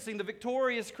experiencing the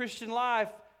victorious Christian life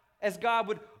as God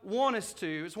would want us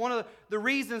to. It's one of the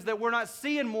reasons that we're not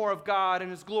seeing more of God and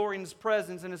His glory and His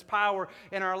presence and His power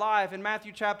in our life. In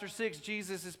Matthew chapter 6,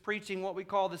 Jesus is preaching what we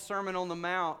call the Sermon on the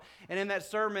Mount. And in that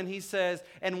sermon, He says,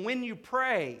 and when you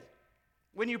pray,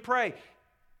 He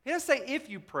doesn't say if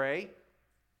you pray.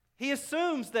 He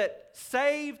assumes that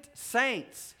saved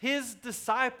saints, His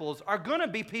disciples, are going to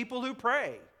be people who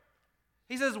pray.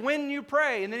 He says, when you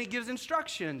pray, and then He gives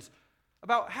instructions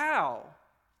about how.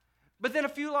 But then a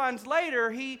few lines later,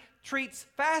 He treats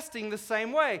fasting the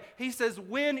same way. He says,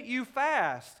 when you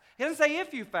fast. He doesn't say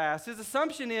if you fast. His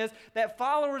assumption is that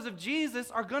followers of Jesus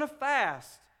are going to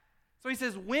fast. So He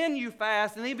says, when you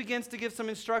fast, and then He begins to give some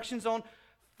instructions on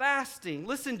fasting.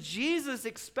 Listen, Jesus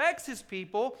expects His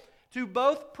people to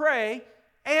both pray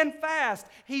and fast.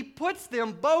 He puts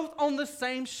them both on the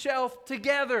same shelf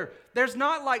together. There's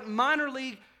not like minor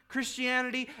league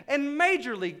Christianity and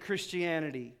major league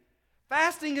Christianity.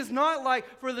 Fasting is not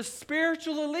like for the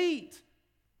spiritual elite.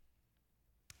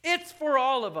 It's for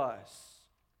all of us.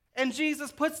 And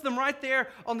Jesus puts them right there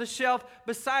on the shelf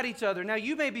beside each other. Now,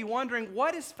 you may be wondering,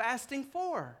 what is fasting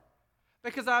for?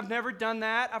 Because I've never done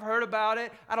that. I've heard about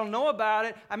it. I don't know about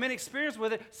it. I'm inexperienced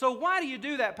with it. So why do you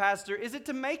do that, Pastor? Is it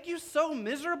to make you so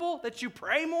miserable that you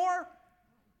pray more?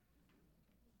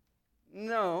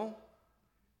 No,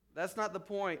 that's not the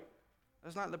point.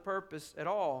 That's not the purpose at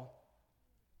all.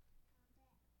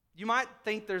 You might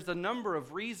think there's a number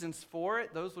of reasons for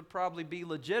it. Those would probably be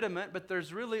legitimate, but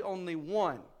there's really only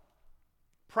one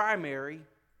primary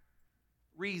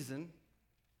reason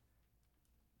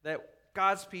that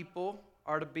God's people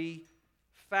are to be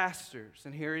fasters.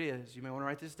 And here it is. You may want to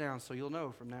write this down so you'll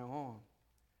know from now on.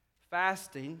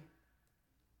 Fasting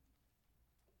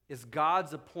is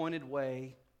God's appointed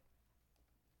way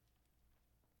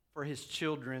for His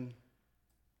children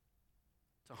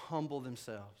to humble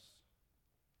themselves.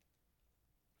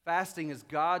 Fasting is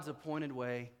God's appointed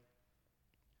way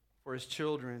for His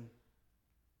children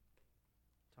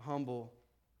to humble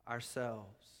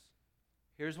ourselves.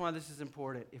 Here's why this is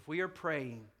important. If we are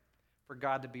praying for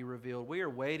God to be revealed, we are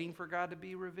waiting for God to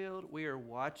be revealed, we are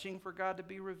watching for God to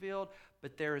be revealed,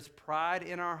 but there is pride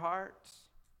in our hearts,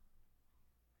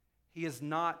 He is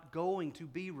not going to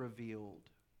be revealed.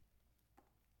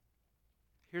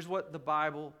 Here's what the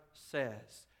Bible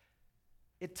says.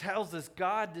 It tells us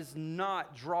God does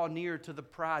not draw near to the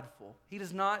prideful. He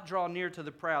does not draw near to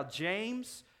the proud.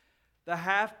 James, the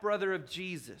half-brother of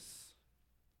Jesus,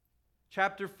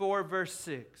 chapter 4, verse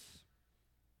 6,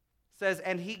 says,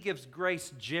 "And He gives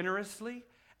grace generously.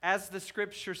 As the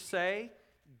Scriptures say,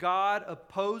 God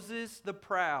opposes the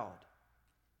proud."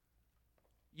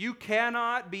 You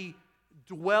cannot be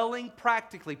dwelling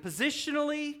practically,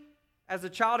 positionally, as a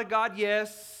child of God,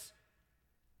 yes.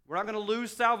 We're not going to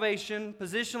lose salvation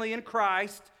positionally in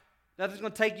Christ. Nothing's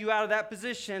going to take you out of that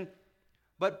position.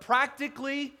 But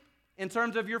practically, in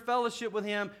terms of your fellowship with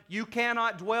Him, you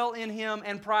cannot dwell in Him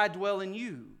and pride dwell in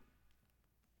you.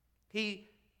 He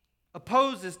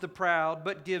opposes the proud,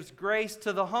 but gives grace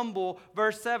to the humble.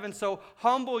 Verse 7, "So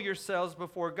humble yourselves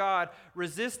before God,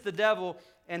 resist the devil,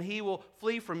 and he will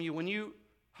flee from you." When you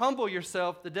humble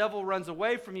yourself, the devil runs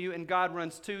away from you and God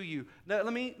runs to you. Now,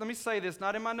 let me say this,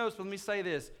 not in my notes, but let me say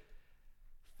this.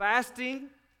 Fasting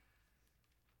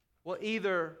will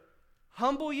either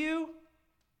humble you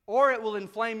or it will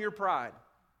inflame your pride.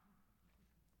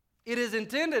 It is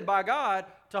intended by God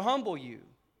to humble you.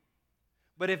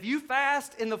 But if you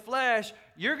fast in the flesh,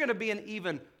 you're going to be an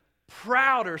even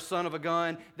prouder son of a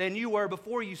gun than you were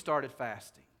before you started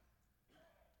fasting.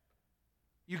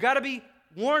 You got to be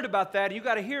warned about that. You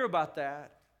got to hear about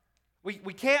that.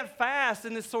 We can't fast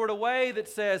in this sort of way that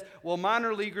says, well,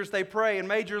 minor leaguers, they pray, and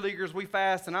major leaguers, we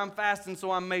fast, and I'm fasting,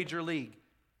 so I'm major league.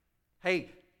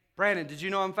 Hey, Brandon, did you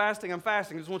know I'm fasting? I'm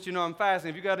fasting. I just want you to know I'm fasting.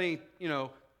 If you got any,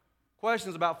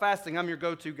 questions about fasting, I'm your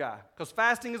go-to guy. Because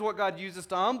fasting is what God uses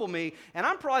to humble me, and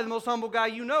I'm probably the most humble guy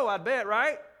you know, I bet,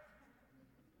 right?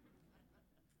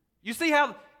 You see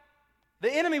how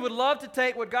the enemy would love to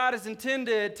take what God has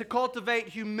intended to cultivate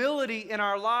humility in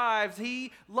our lives.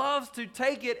 He loves to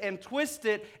take it and twist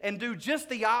it and do just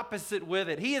the opposite with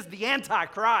it. He is the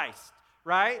Antichrist,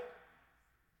 right?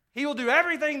 He will do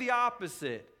everything the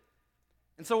opposite.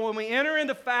 And so when we enter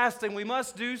into fasting, we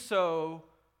must do so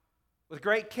with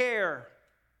great care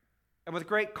and with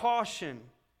great caution,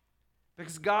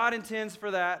 because God intends for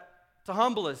that to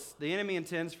humble us. The enemy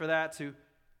intends for that to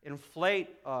inflate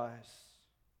us.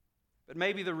 But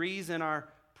maybe the reason our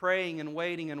praying and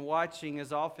waiting and watching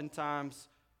is oftentimes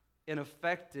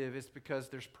ineffective is because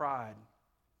there's pride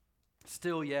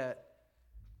still yet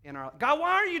in our life. God,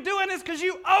 why are you doing this? Because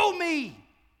you owe me.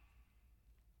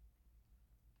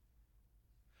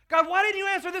 God, why didn't you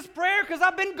answer this prayer? Because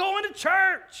I've been going to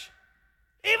church.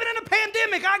 Even in a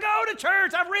pandemic, I go to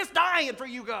church. I've risked dying for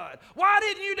you, God. Why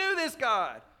didn't you do this,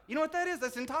 God? You know what that is?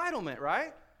 That's entitlement,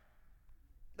 right?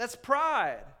 That's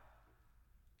pride.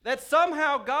 That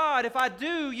somehow, God, if I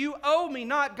do, you owe me.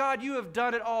 Not, God, you have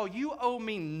done it all. You owe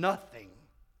me nothing.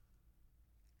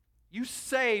 You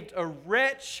saved a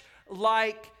wretch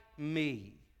like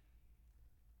me.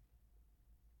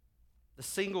 The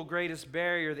single greatest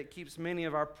barrier that keeps many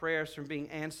of our prayers from being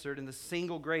answered, and the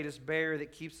single greatest barrier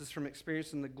that keeps us from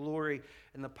experiencing the glory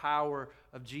and the power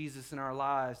of Jesus in our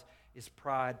lives, is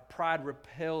pride. Pride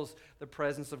repels the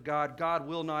presence of God. God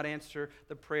will not answer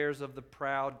the prayers of the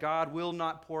proud. God will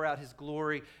not pour out His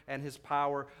glory and His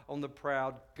power on the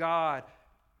proud. God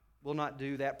will not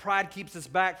do that. Pride keeps us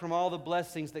back from all the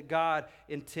blessings that God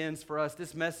intends for us.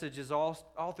 This message is all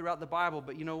throughout the Bible,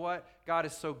 but you know what? God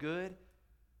is so good.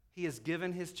 He has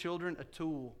given His children a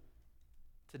tool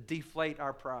to deflate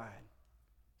our pride.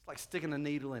 It's like sticking a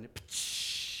needle in it.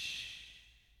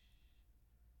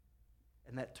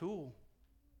 And that tool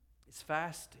is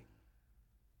fasting,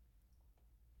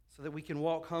 so that we can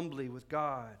walk humbly with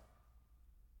God,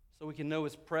 so we can know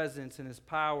His presence and His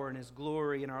power and His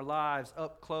glory in our lives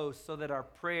up close, so that our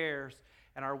prayers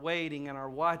and our waiting and our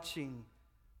watching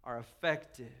are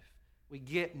effective. We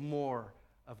get more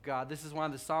of God. This is why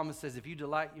the psalmist says, if you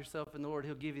delight yourself in the Lord,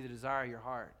 He'll give you the desire of your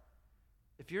heart.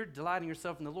 If you're delighting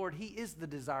yourself in the Lord, He is the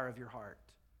desire of your heart.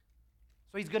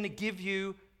 So He's going to give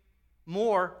you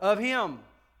more of Him.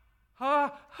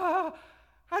 I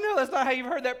know that's not how you've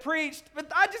heard that preached,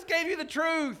 but I just gave you the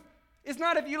truth. It's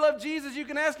not if you love Jesus, you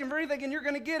can ask Him for anything and you're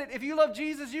going to get it. If you love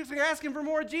Jesus, you can ask Him for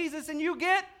more of Jesus and you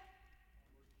get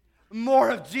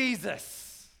more of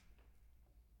Jesus.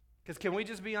 Because can we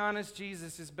just be honest?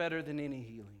 Jesus is better than any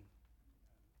healing.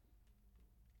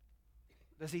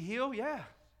 Does He heal? Yeah.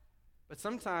 But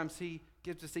sometimes He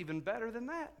gives us even better than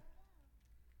that.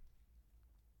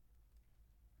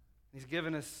 He's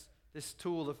given us this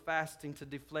tool of fasting to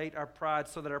deflate our pride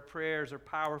so that our prayers are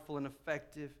powerful and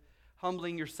effective.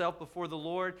 Humbling yourself before the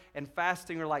Lord and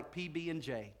fasting are like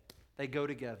PB&J. They go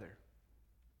together.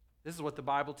 This is what the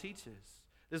Bible teaches.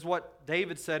 This is what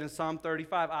David said in Psalm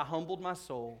 35. I humbled my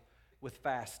soul with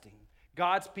fasting.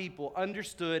 God's people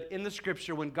understood in the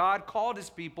Scripture when God called His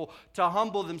people to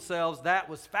humble themselves, that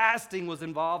was fasting was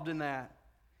involved in that.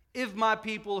 If my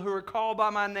people who are called by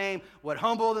my name would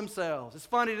humble themselves. It's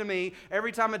funny to me,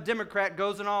 every time a Democrat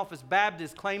goes in office,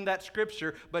 Baptists claim that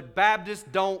Scripture, but Baptists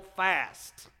don't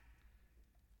fast.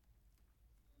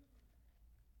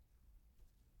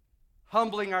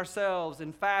 Humbling ourselves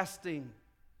and fasting,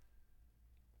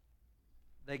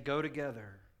 they go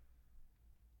together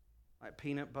like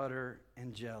peanut butter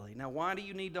and jelly. Now, why do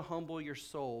you need to humble your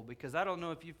soul? Because I don't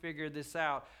know if you figured this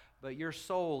out, but your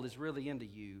soul is really into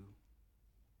you.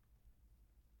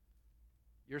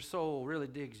 Your soul really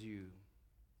digs you.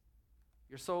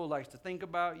 Your soul likes to think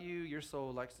about you. Your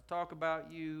soul likes to talk about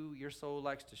you. Your soul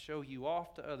likes to show you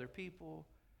off to other people.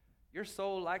 Your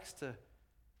soul likes to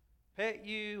pet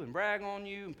you and brag on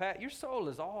you and pat. Your soul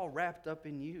is all wrapped up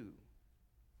in you.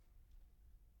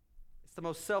 It's the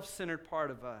most self-centered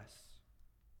part of us.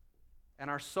 And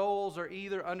our souls are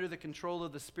either under the control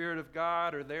of the Spirit of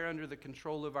God or they're under the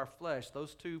control of our flesh.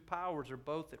 Those two powers are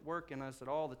both at work in us at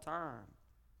all the time.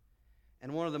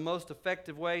 And one of the most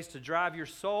effective ways to drive your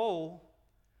soul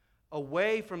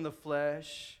away from the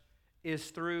flesh is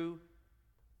through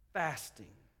fasting.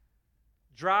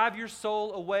 Drive your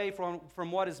soul away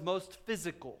from what is most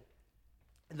physical.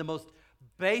 And the most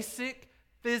basic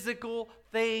physical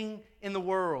thing in the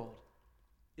world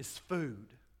is food.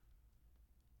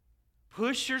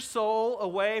 Push your soul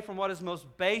away from what is most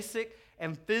basic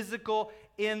and physical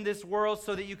in this world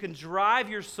so that you can drive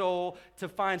your soul to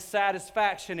find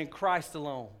satisfaction in Christ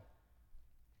alone.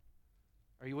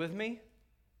 Are you with me?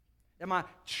 And my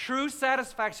true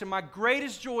satisfaction, my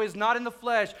greatest joy is not in the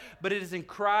flesh, but it is in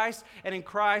Christ and in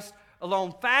Christ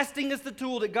alone. Fasting is the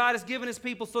tool that God has given His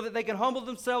people so that they can humble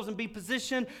themselves and be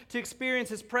positioned to experience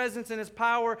His presence and His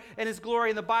power and His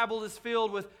glory. And the Bible is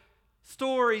filled with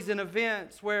stories and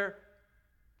events where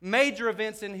major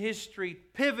events in history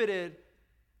pivoted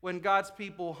when God's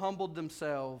people humbled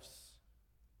themselves,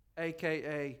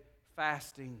 a.k.a.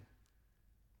 fasting,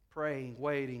 praying,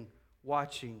 waiting,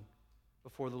 watching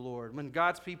before the Lord. When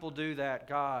God's people do that,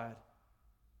 God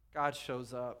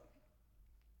shows up.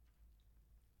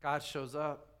 God shows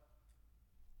up.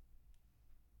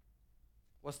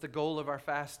 What's the goal of our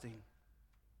fasting?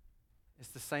 It's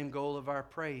the same goal of our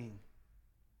praying.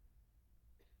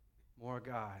 More of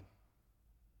God.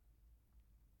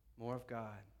 More of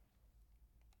God.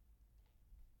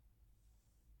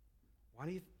 Why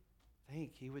do you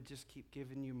think He would just keep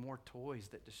giving you more toys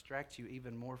that distract you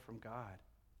even more from God?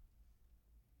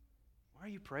 Why are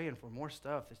you praying for more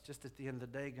stuff that's just at the end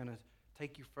of the day going to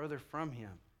take you further from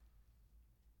Him?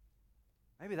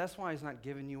 Maybe that's why He's not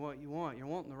giving you what you want. You're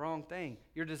wanting the wrong thing.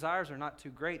 Your desires are not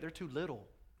too great. They're too little.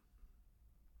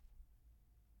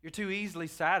 You're too easily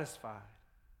satisfied.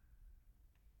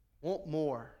 Want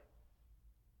more.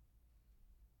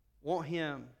 Want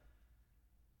Him.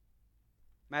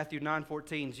 Matthew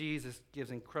 9:14, Jesus gives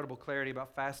incredible clarity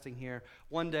about fasting here.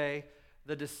 One day,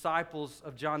 the disciples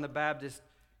of John the Baptist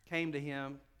came to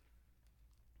Him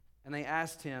and they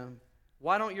asked Him,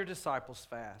 why don't your disciples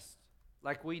fast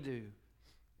like we do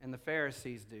and the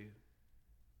Pharisees do?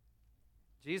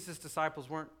 Jesus' disciples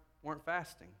weren't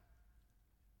fasting.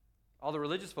 All the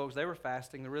religious folks, they were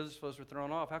fasting. The religious folks were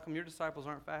thrown off. How come your disciples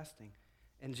aren't fasting?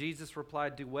 And Jesus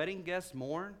replied, do wedding guests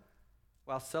mourn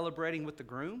while celebrating with the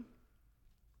groom?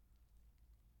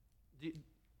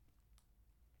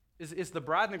 Is the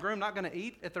bride and the groom not going to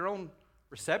eat at their own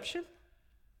reception?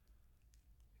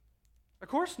 Of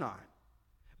course not.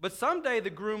 But someday the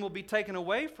groom will be taken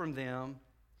away from them,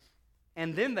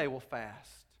 and then they will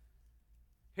fast.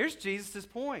 Here's Jesus'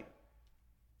 point.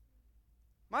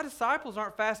 My disciples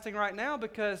aren't fasting right now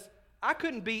because I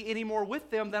couldn't be any more with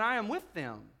them than I am with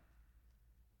them.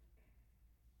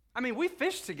 I mean, we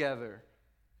fish together,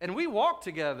 and we walk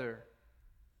together.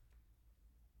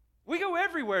 We go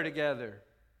everywhere together.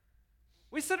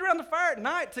 We sit around the fire at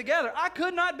night together. I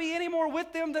could not be any more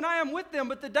with them than I am with them,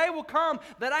 but the day will come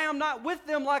that I am not with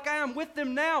them like I am with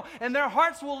them now, and their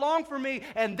hearts will long for me,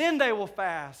 and then they will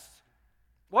fast.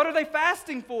 What are they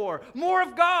fasting for? More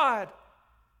of God.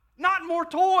 Not more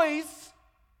toys,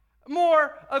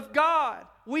 more of God.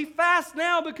 We fast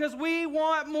now because we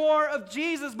want more of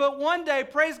Jesus, but one day,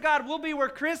 praise God, we'll be where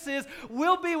Chris is.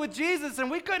 We'll be with Jesus, and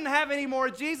we couldn't have any more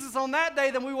of Jesus on that day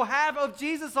than we will have of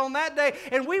Jesus on that day,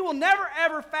 and we will never,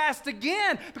 ever fast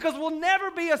again because we'll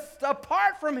never be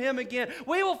apart from Him again.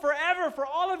 We will forever, for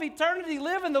all of eternity,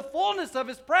 live in the fullness of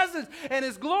His presence and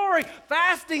His glory.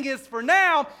 Fasting is for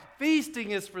now, feasting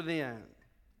is for then.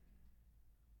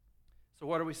 So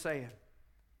what are we saying?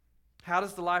 How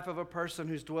does the life of a person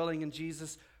who's dwelling in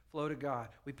Jesus flow to God?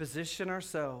 We position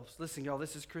ourselves. Listen, y'all,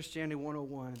 this is Christianity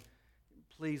 101.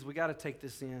 Please, we got to take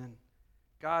this in.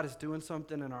 God is doing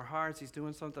something in our hearts. He's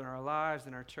doing something in our lives,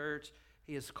 in our church.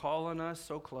 He is calling us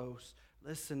so close.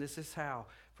 Listen, this is how.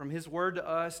 From His word to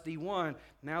us, D1,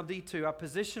 now D2. I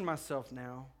position myself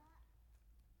now.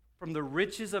 From the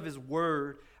riches of His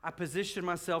word, I position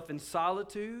myself in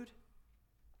solitude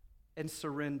and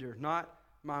surrender. Not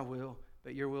my will,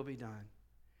 but your will be done.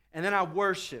 And then I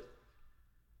worship.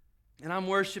 And I'm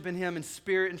worshiping Him in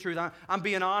spirit and truth. I'm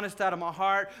being honest out of my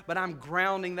heart, but I'm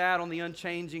grounding that on the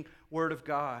unchanging Word of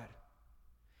God.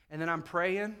 And then I'm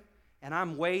praying, and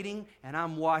I'm waiting, and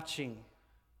I'm watching.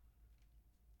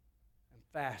 I'm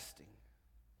fasting.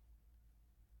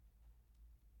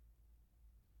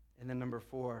 And then number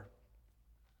 4,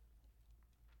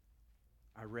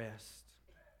 I rest.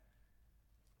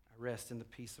 I rest in the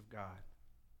peace of God.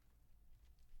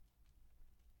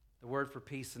 The word for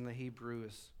peace in the Hebrew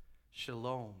is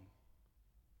shalom.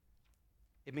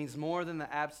 It means more than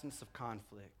the absence of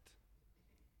conflict.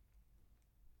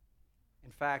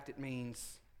 In fact, it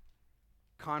means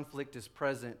conflict is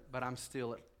present, but I'm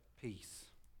still at peace.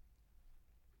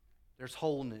 There's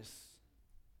wholeness,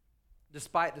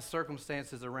 despite the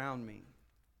circumstances around me.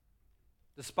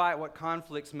 Despite what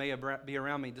conflicts may be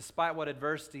around me, despite what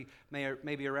adversity may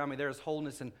be around me, there is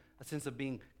wholeness and a sense of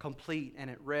being complete and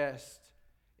at rest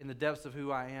in the depths of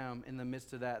who I am in the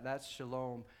midst of that. That's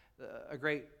shalom. A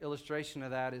great illustration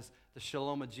of that is the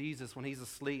shalom of Jesus when He's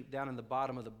asleep down in the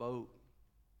bottom of the boat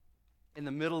in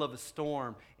the middle of a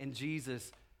storm, and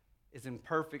Jesus is in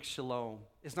perfect shalom.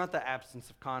 It's not the absence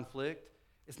of conflict.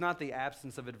 It's not the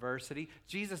absence of adversity.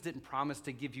 Jesus didn't promise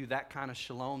to give you that kind of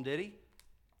shalom, did He?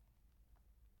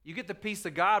 You get the peace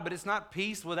of God, but it's not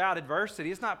peace without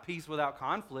adversity. It's not peace without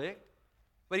conflict.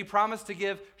 But He promised to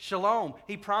give shalom.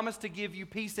 He promised to give you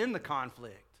peace in the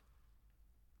conflict.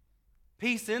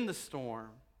 Peace in the storm.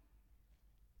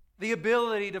 The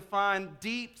ability to find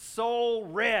deep soul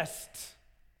rest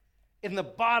in the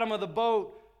bottom of the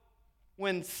boat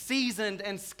when seasoned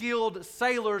and skilled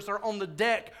sailors are on the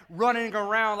deck running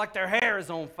around like their hair is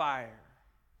on fire.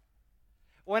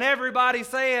 When everybody's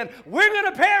saying, we're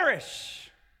going to perish.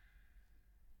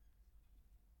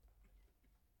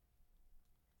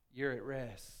 You're at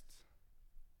rest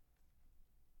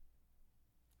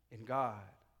in God.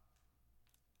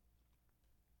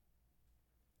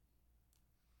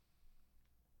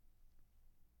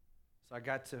 So I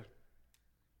got to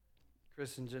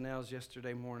Chris and Janelle's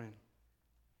yesterday morning.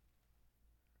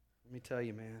 Let me tell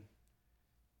you, man,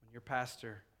 when your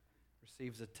pastor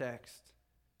receives a text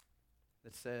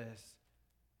that says,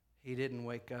 he didn't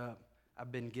wake up,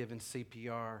 I've been given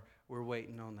CPR, we're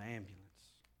waiting on the ambulance.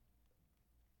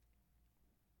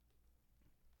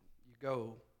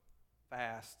 Go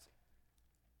fast.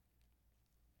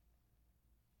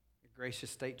 A gracious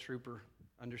state trooper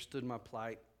understood my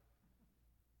plight.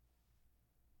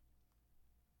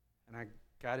 And I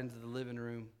got into the living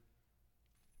room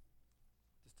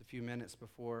just a few minutes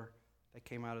before they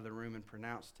came out of the room and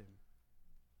pronounced him.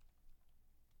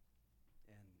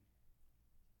 And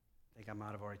I think I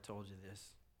might have already told you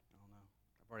this. I don't know.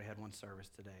 I've already had one service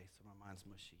today, so my mind's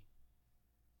mushy.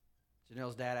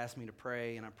 Janelle's dad asked me to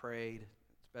pray, and I prayed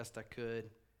as best I could.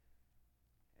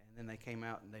 And then they came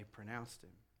out and they pronounced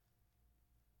him.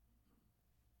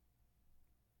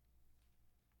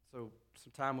 So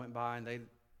some time went by, and they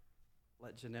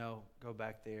let Janelle go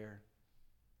back there.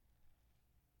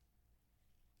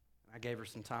 I gave her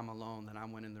some time alone. Then I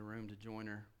went in the room to join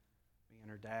her, me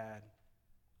and her dad.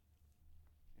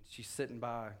 She's sitting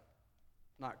by,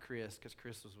 not Chris, because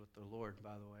Chris was with the Lord,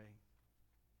 by the way.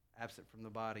 Absent from the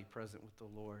body, present with the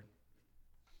Lord.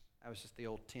 That was just the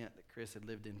old tent that Chris had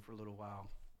lived in for a little while.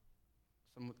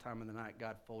 Sometime in the night,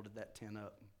 God folded that tent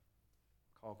up and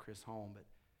called Chris home. But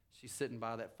she's sitting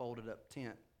by that folded up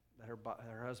tent that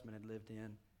her husband had lived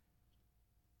in.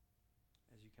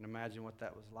 As you can imagine what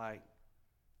that was like.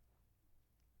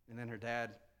 And then her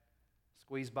dad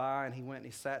squeezed by, and he went and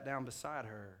he sat down beside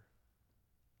her.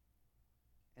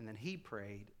 And then he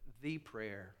prayed the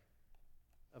prayer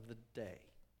of the day.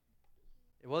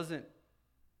 It wasn't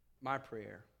my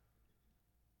prayer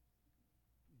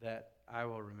that I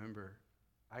will remember.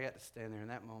 I got to stand there in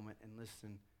that moment and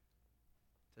listen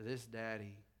to this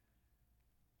daddy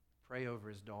pray over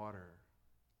his daughter.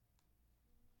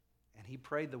 And he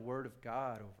prayed the word of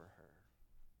God over her.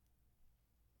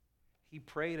 He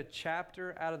prayed a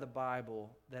chapter out of the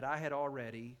Bible that I had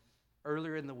already,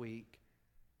 earlier in the week,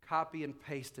 copy and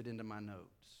pasted into my notes.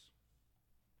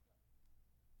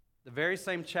 The very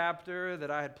same chapter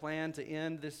that I had planned to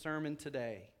end this sermon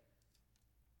today.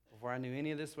 Before I knew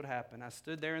any of this would happen, I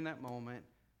stood there in that moment,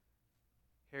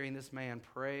 hearing this man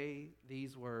pray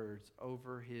these words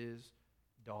over his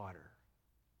daughter.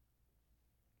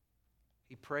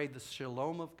 He prayed the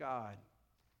shalom of God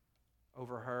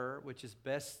over her, which is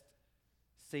best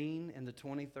seen in the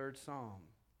 23rd Psalm.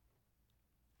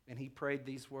 And he prayed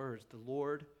these words, "The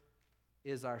Lord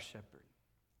is our shepherd.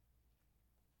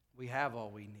 We have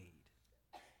all we need.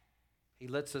 He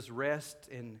lets us rest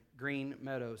in green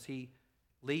meadows. He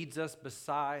leads us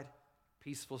beside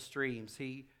peaceful streams.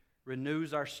 He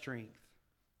renews our strength.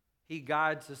 He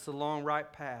guides us along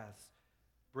right paths,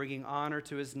 bringing honor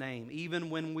to his name. Even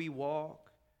when we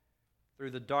walk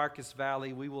through the darkest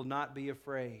valley, we will not be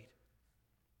afraid,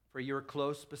 for you are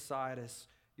close beside us.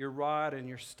 Your rod and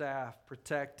your staff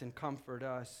protect and comfort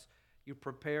us. You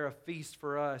prepare a feast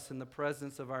for us in the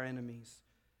presence of our enemies.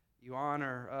 You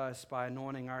honor us by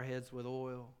anointing our heads with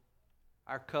oil.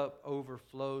 Our cup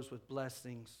overflows with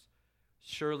blessings.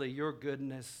 Surely your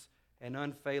goodness and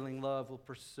unfailing love will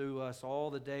pursue us all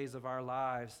the days of our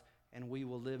lives, and we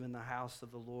will live in the house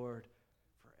of the Lord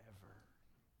forever."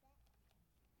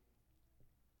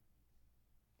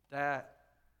 That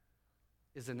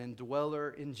is an indweller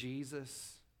in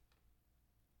Jesus,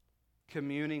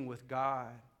 communing with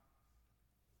God,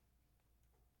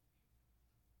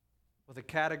 with a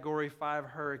Category 5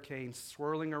 hurricane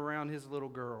swirling around his little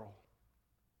girl.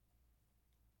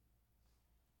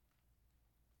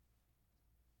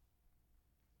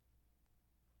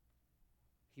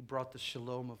 He brought the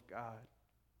shalom of God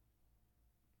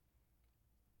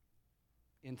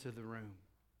into the room.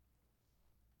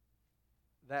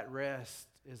 That rest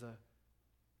is a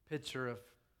picture of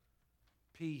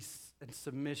peace and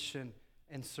submission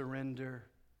and surrender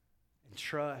and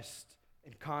trust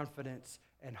and confidence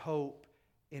and hope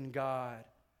in God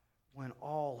when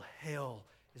all hell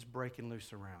is breaking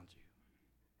loose around you.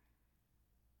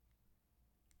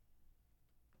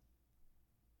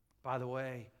 By the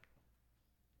way,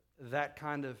 that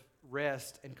kind of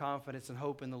rest and confidence and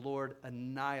hope in the Lord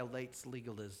annihilates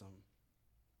legalism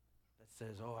that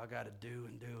says, "Oh, I got to do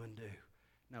and do and do."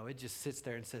 No, it just sits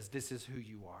there and says, "This is who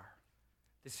you are.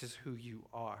 This is who you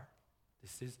are.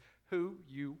 This is who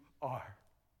you are.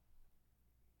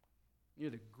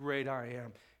 You're the great I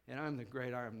am, and I'm the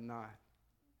great I am not."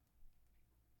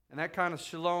 And that kind of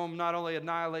shalom not only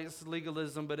annihilates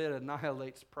legalism, but it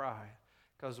annihilates pride,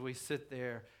 because we sit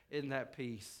there in that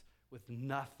peace with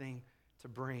nothing to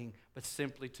bring, but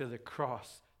simply to the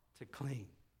cross to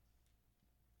cling.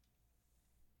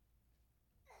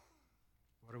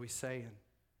 What are we saying?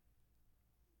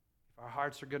 If our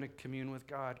hearts are going to commune with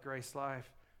God, Grace Life,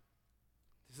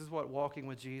 this is what walking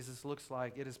with Jesus looks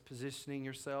like. It is positioning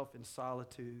yourself in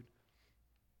solitude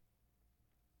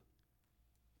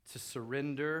to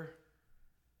surrender,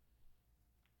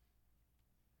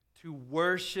 to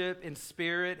worship in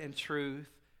spirit and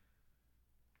truth,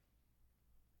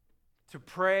 to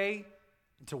pray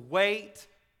and to wait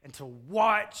and to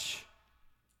watch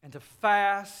and to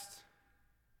fast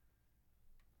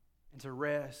and to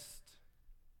rest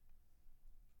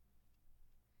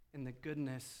in the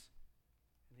goodness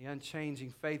and the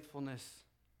unchanging faithfulness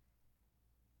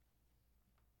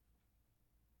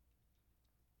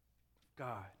of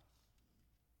God.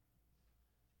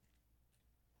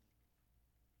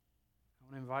 I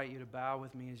want to invite you to bow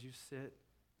with me as you sit.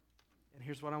 And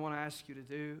here's what I want to ask you to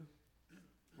do.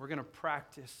 We're going to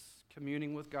practice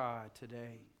communing with God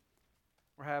today.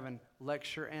 We're having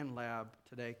lecture and lab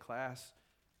today, class.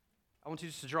 I want you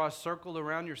just to draw a circle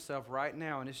around yourself right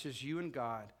now, and it's just you and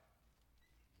God.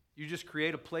 You just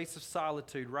create a place of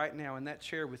solitude right now in that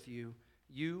chair with you,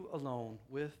 you alone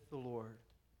with the Lord.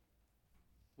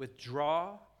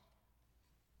 Withdraw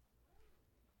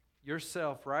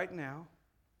yourself right now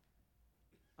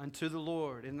unto the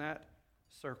Lord in that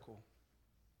circle.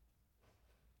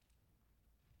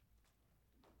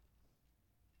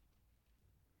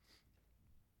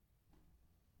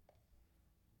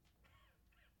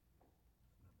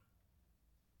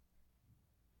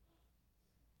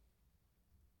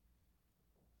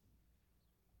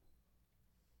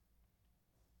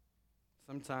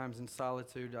 Sometimes in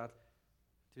solitude, I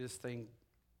do this thing,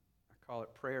 I call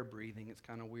it prayer breathing. It's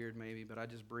kind of weird maybe, but I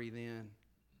just breathe in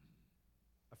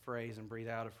a phrase and breathe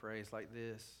out a phrase like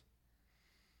this.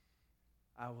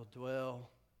 I will dwell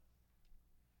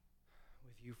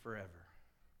with you forever.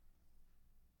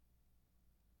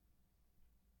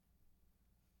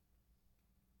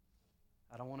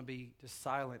 I don't want to be just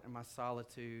silent in my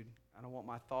solitude. I don't want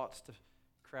my thoughts to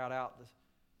crowd out the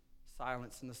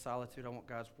silence and the solitude. I want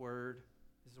God's Word.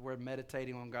 This is where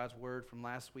meditating on God's Word from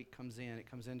last week comes in. It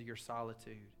comes into your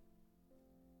solitude.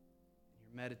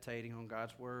 You're meditating on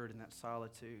God's Word in that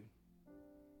solitude.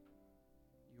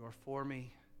 You are for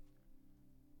me,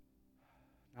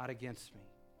 not against me.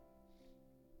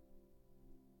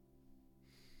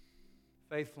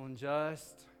 Faithful and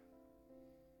just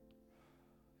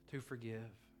to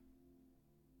forgive.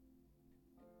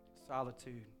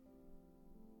 Solitude.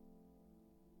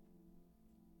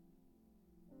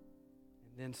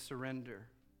 And then surrender.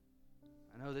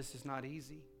 I know this is not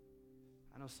easy.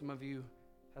 I know some of you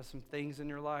have some things in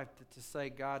your life that to say,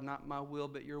 God, not my will,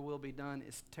 but your will be done,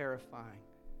 is terrifying.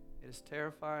 It is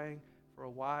terrifying for a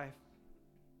wife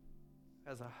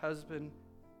as a husband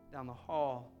down the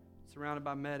hall, surrounded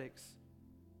by medics,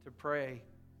 to pray,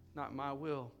 not my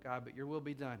will, God, but your will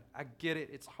be done. I get it,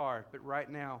 it's hard, but right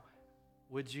now,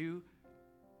 would you,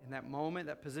 in that moment,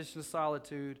 that position of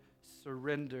solitude,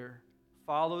 surrender?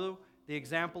 Follow the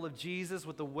example of Jesus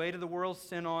with the weight of the world's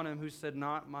sin on him, who said,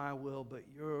 not my will, but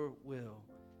your will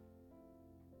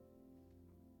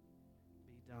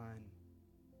be done.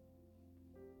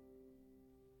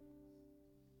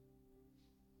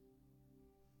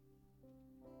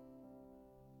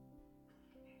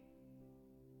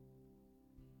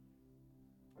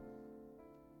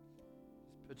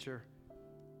 Just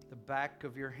put the back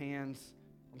of your hands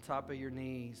on top of your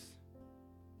knees.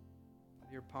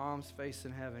 With your palms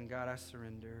facing heaven. God, I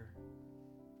surrender.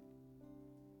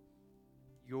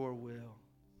 Your will,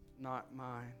 not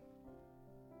mine.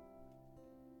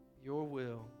 Your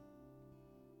will,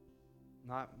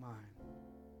 not mine.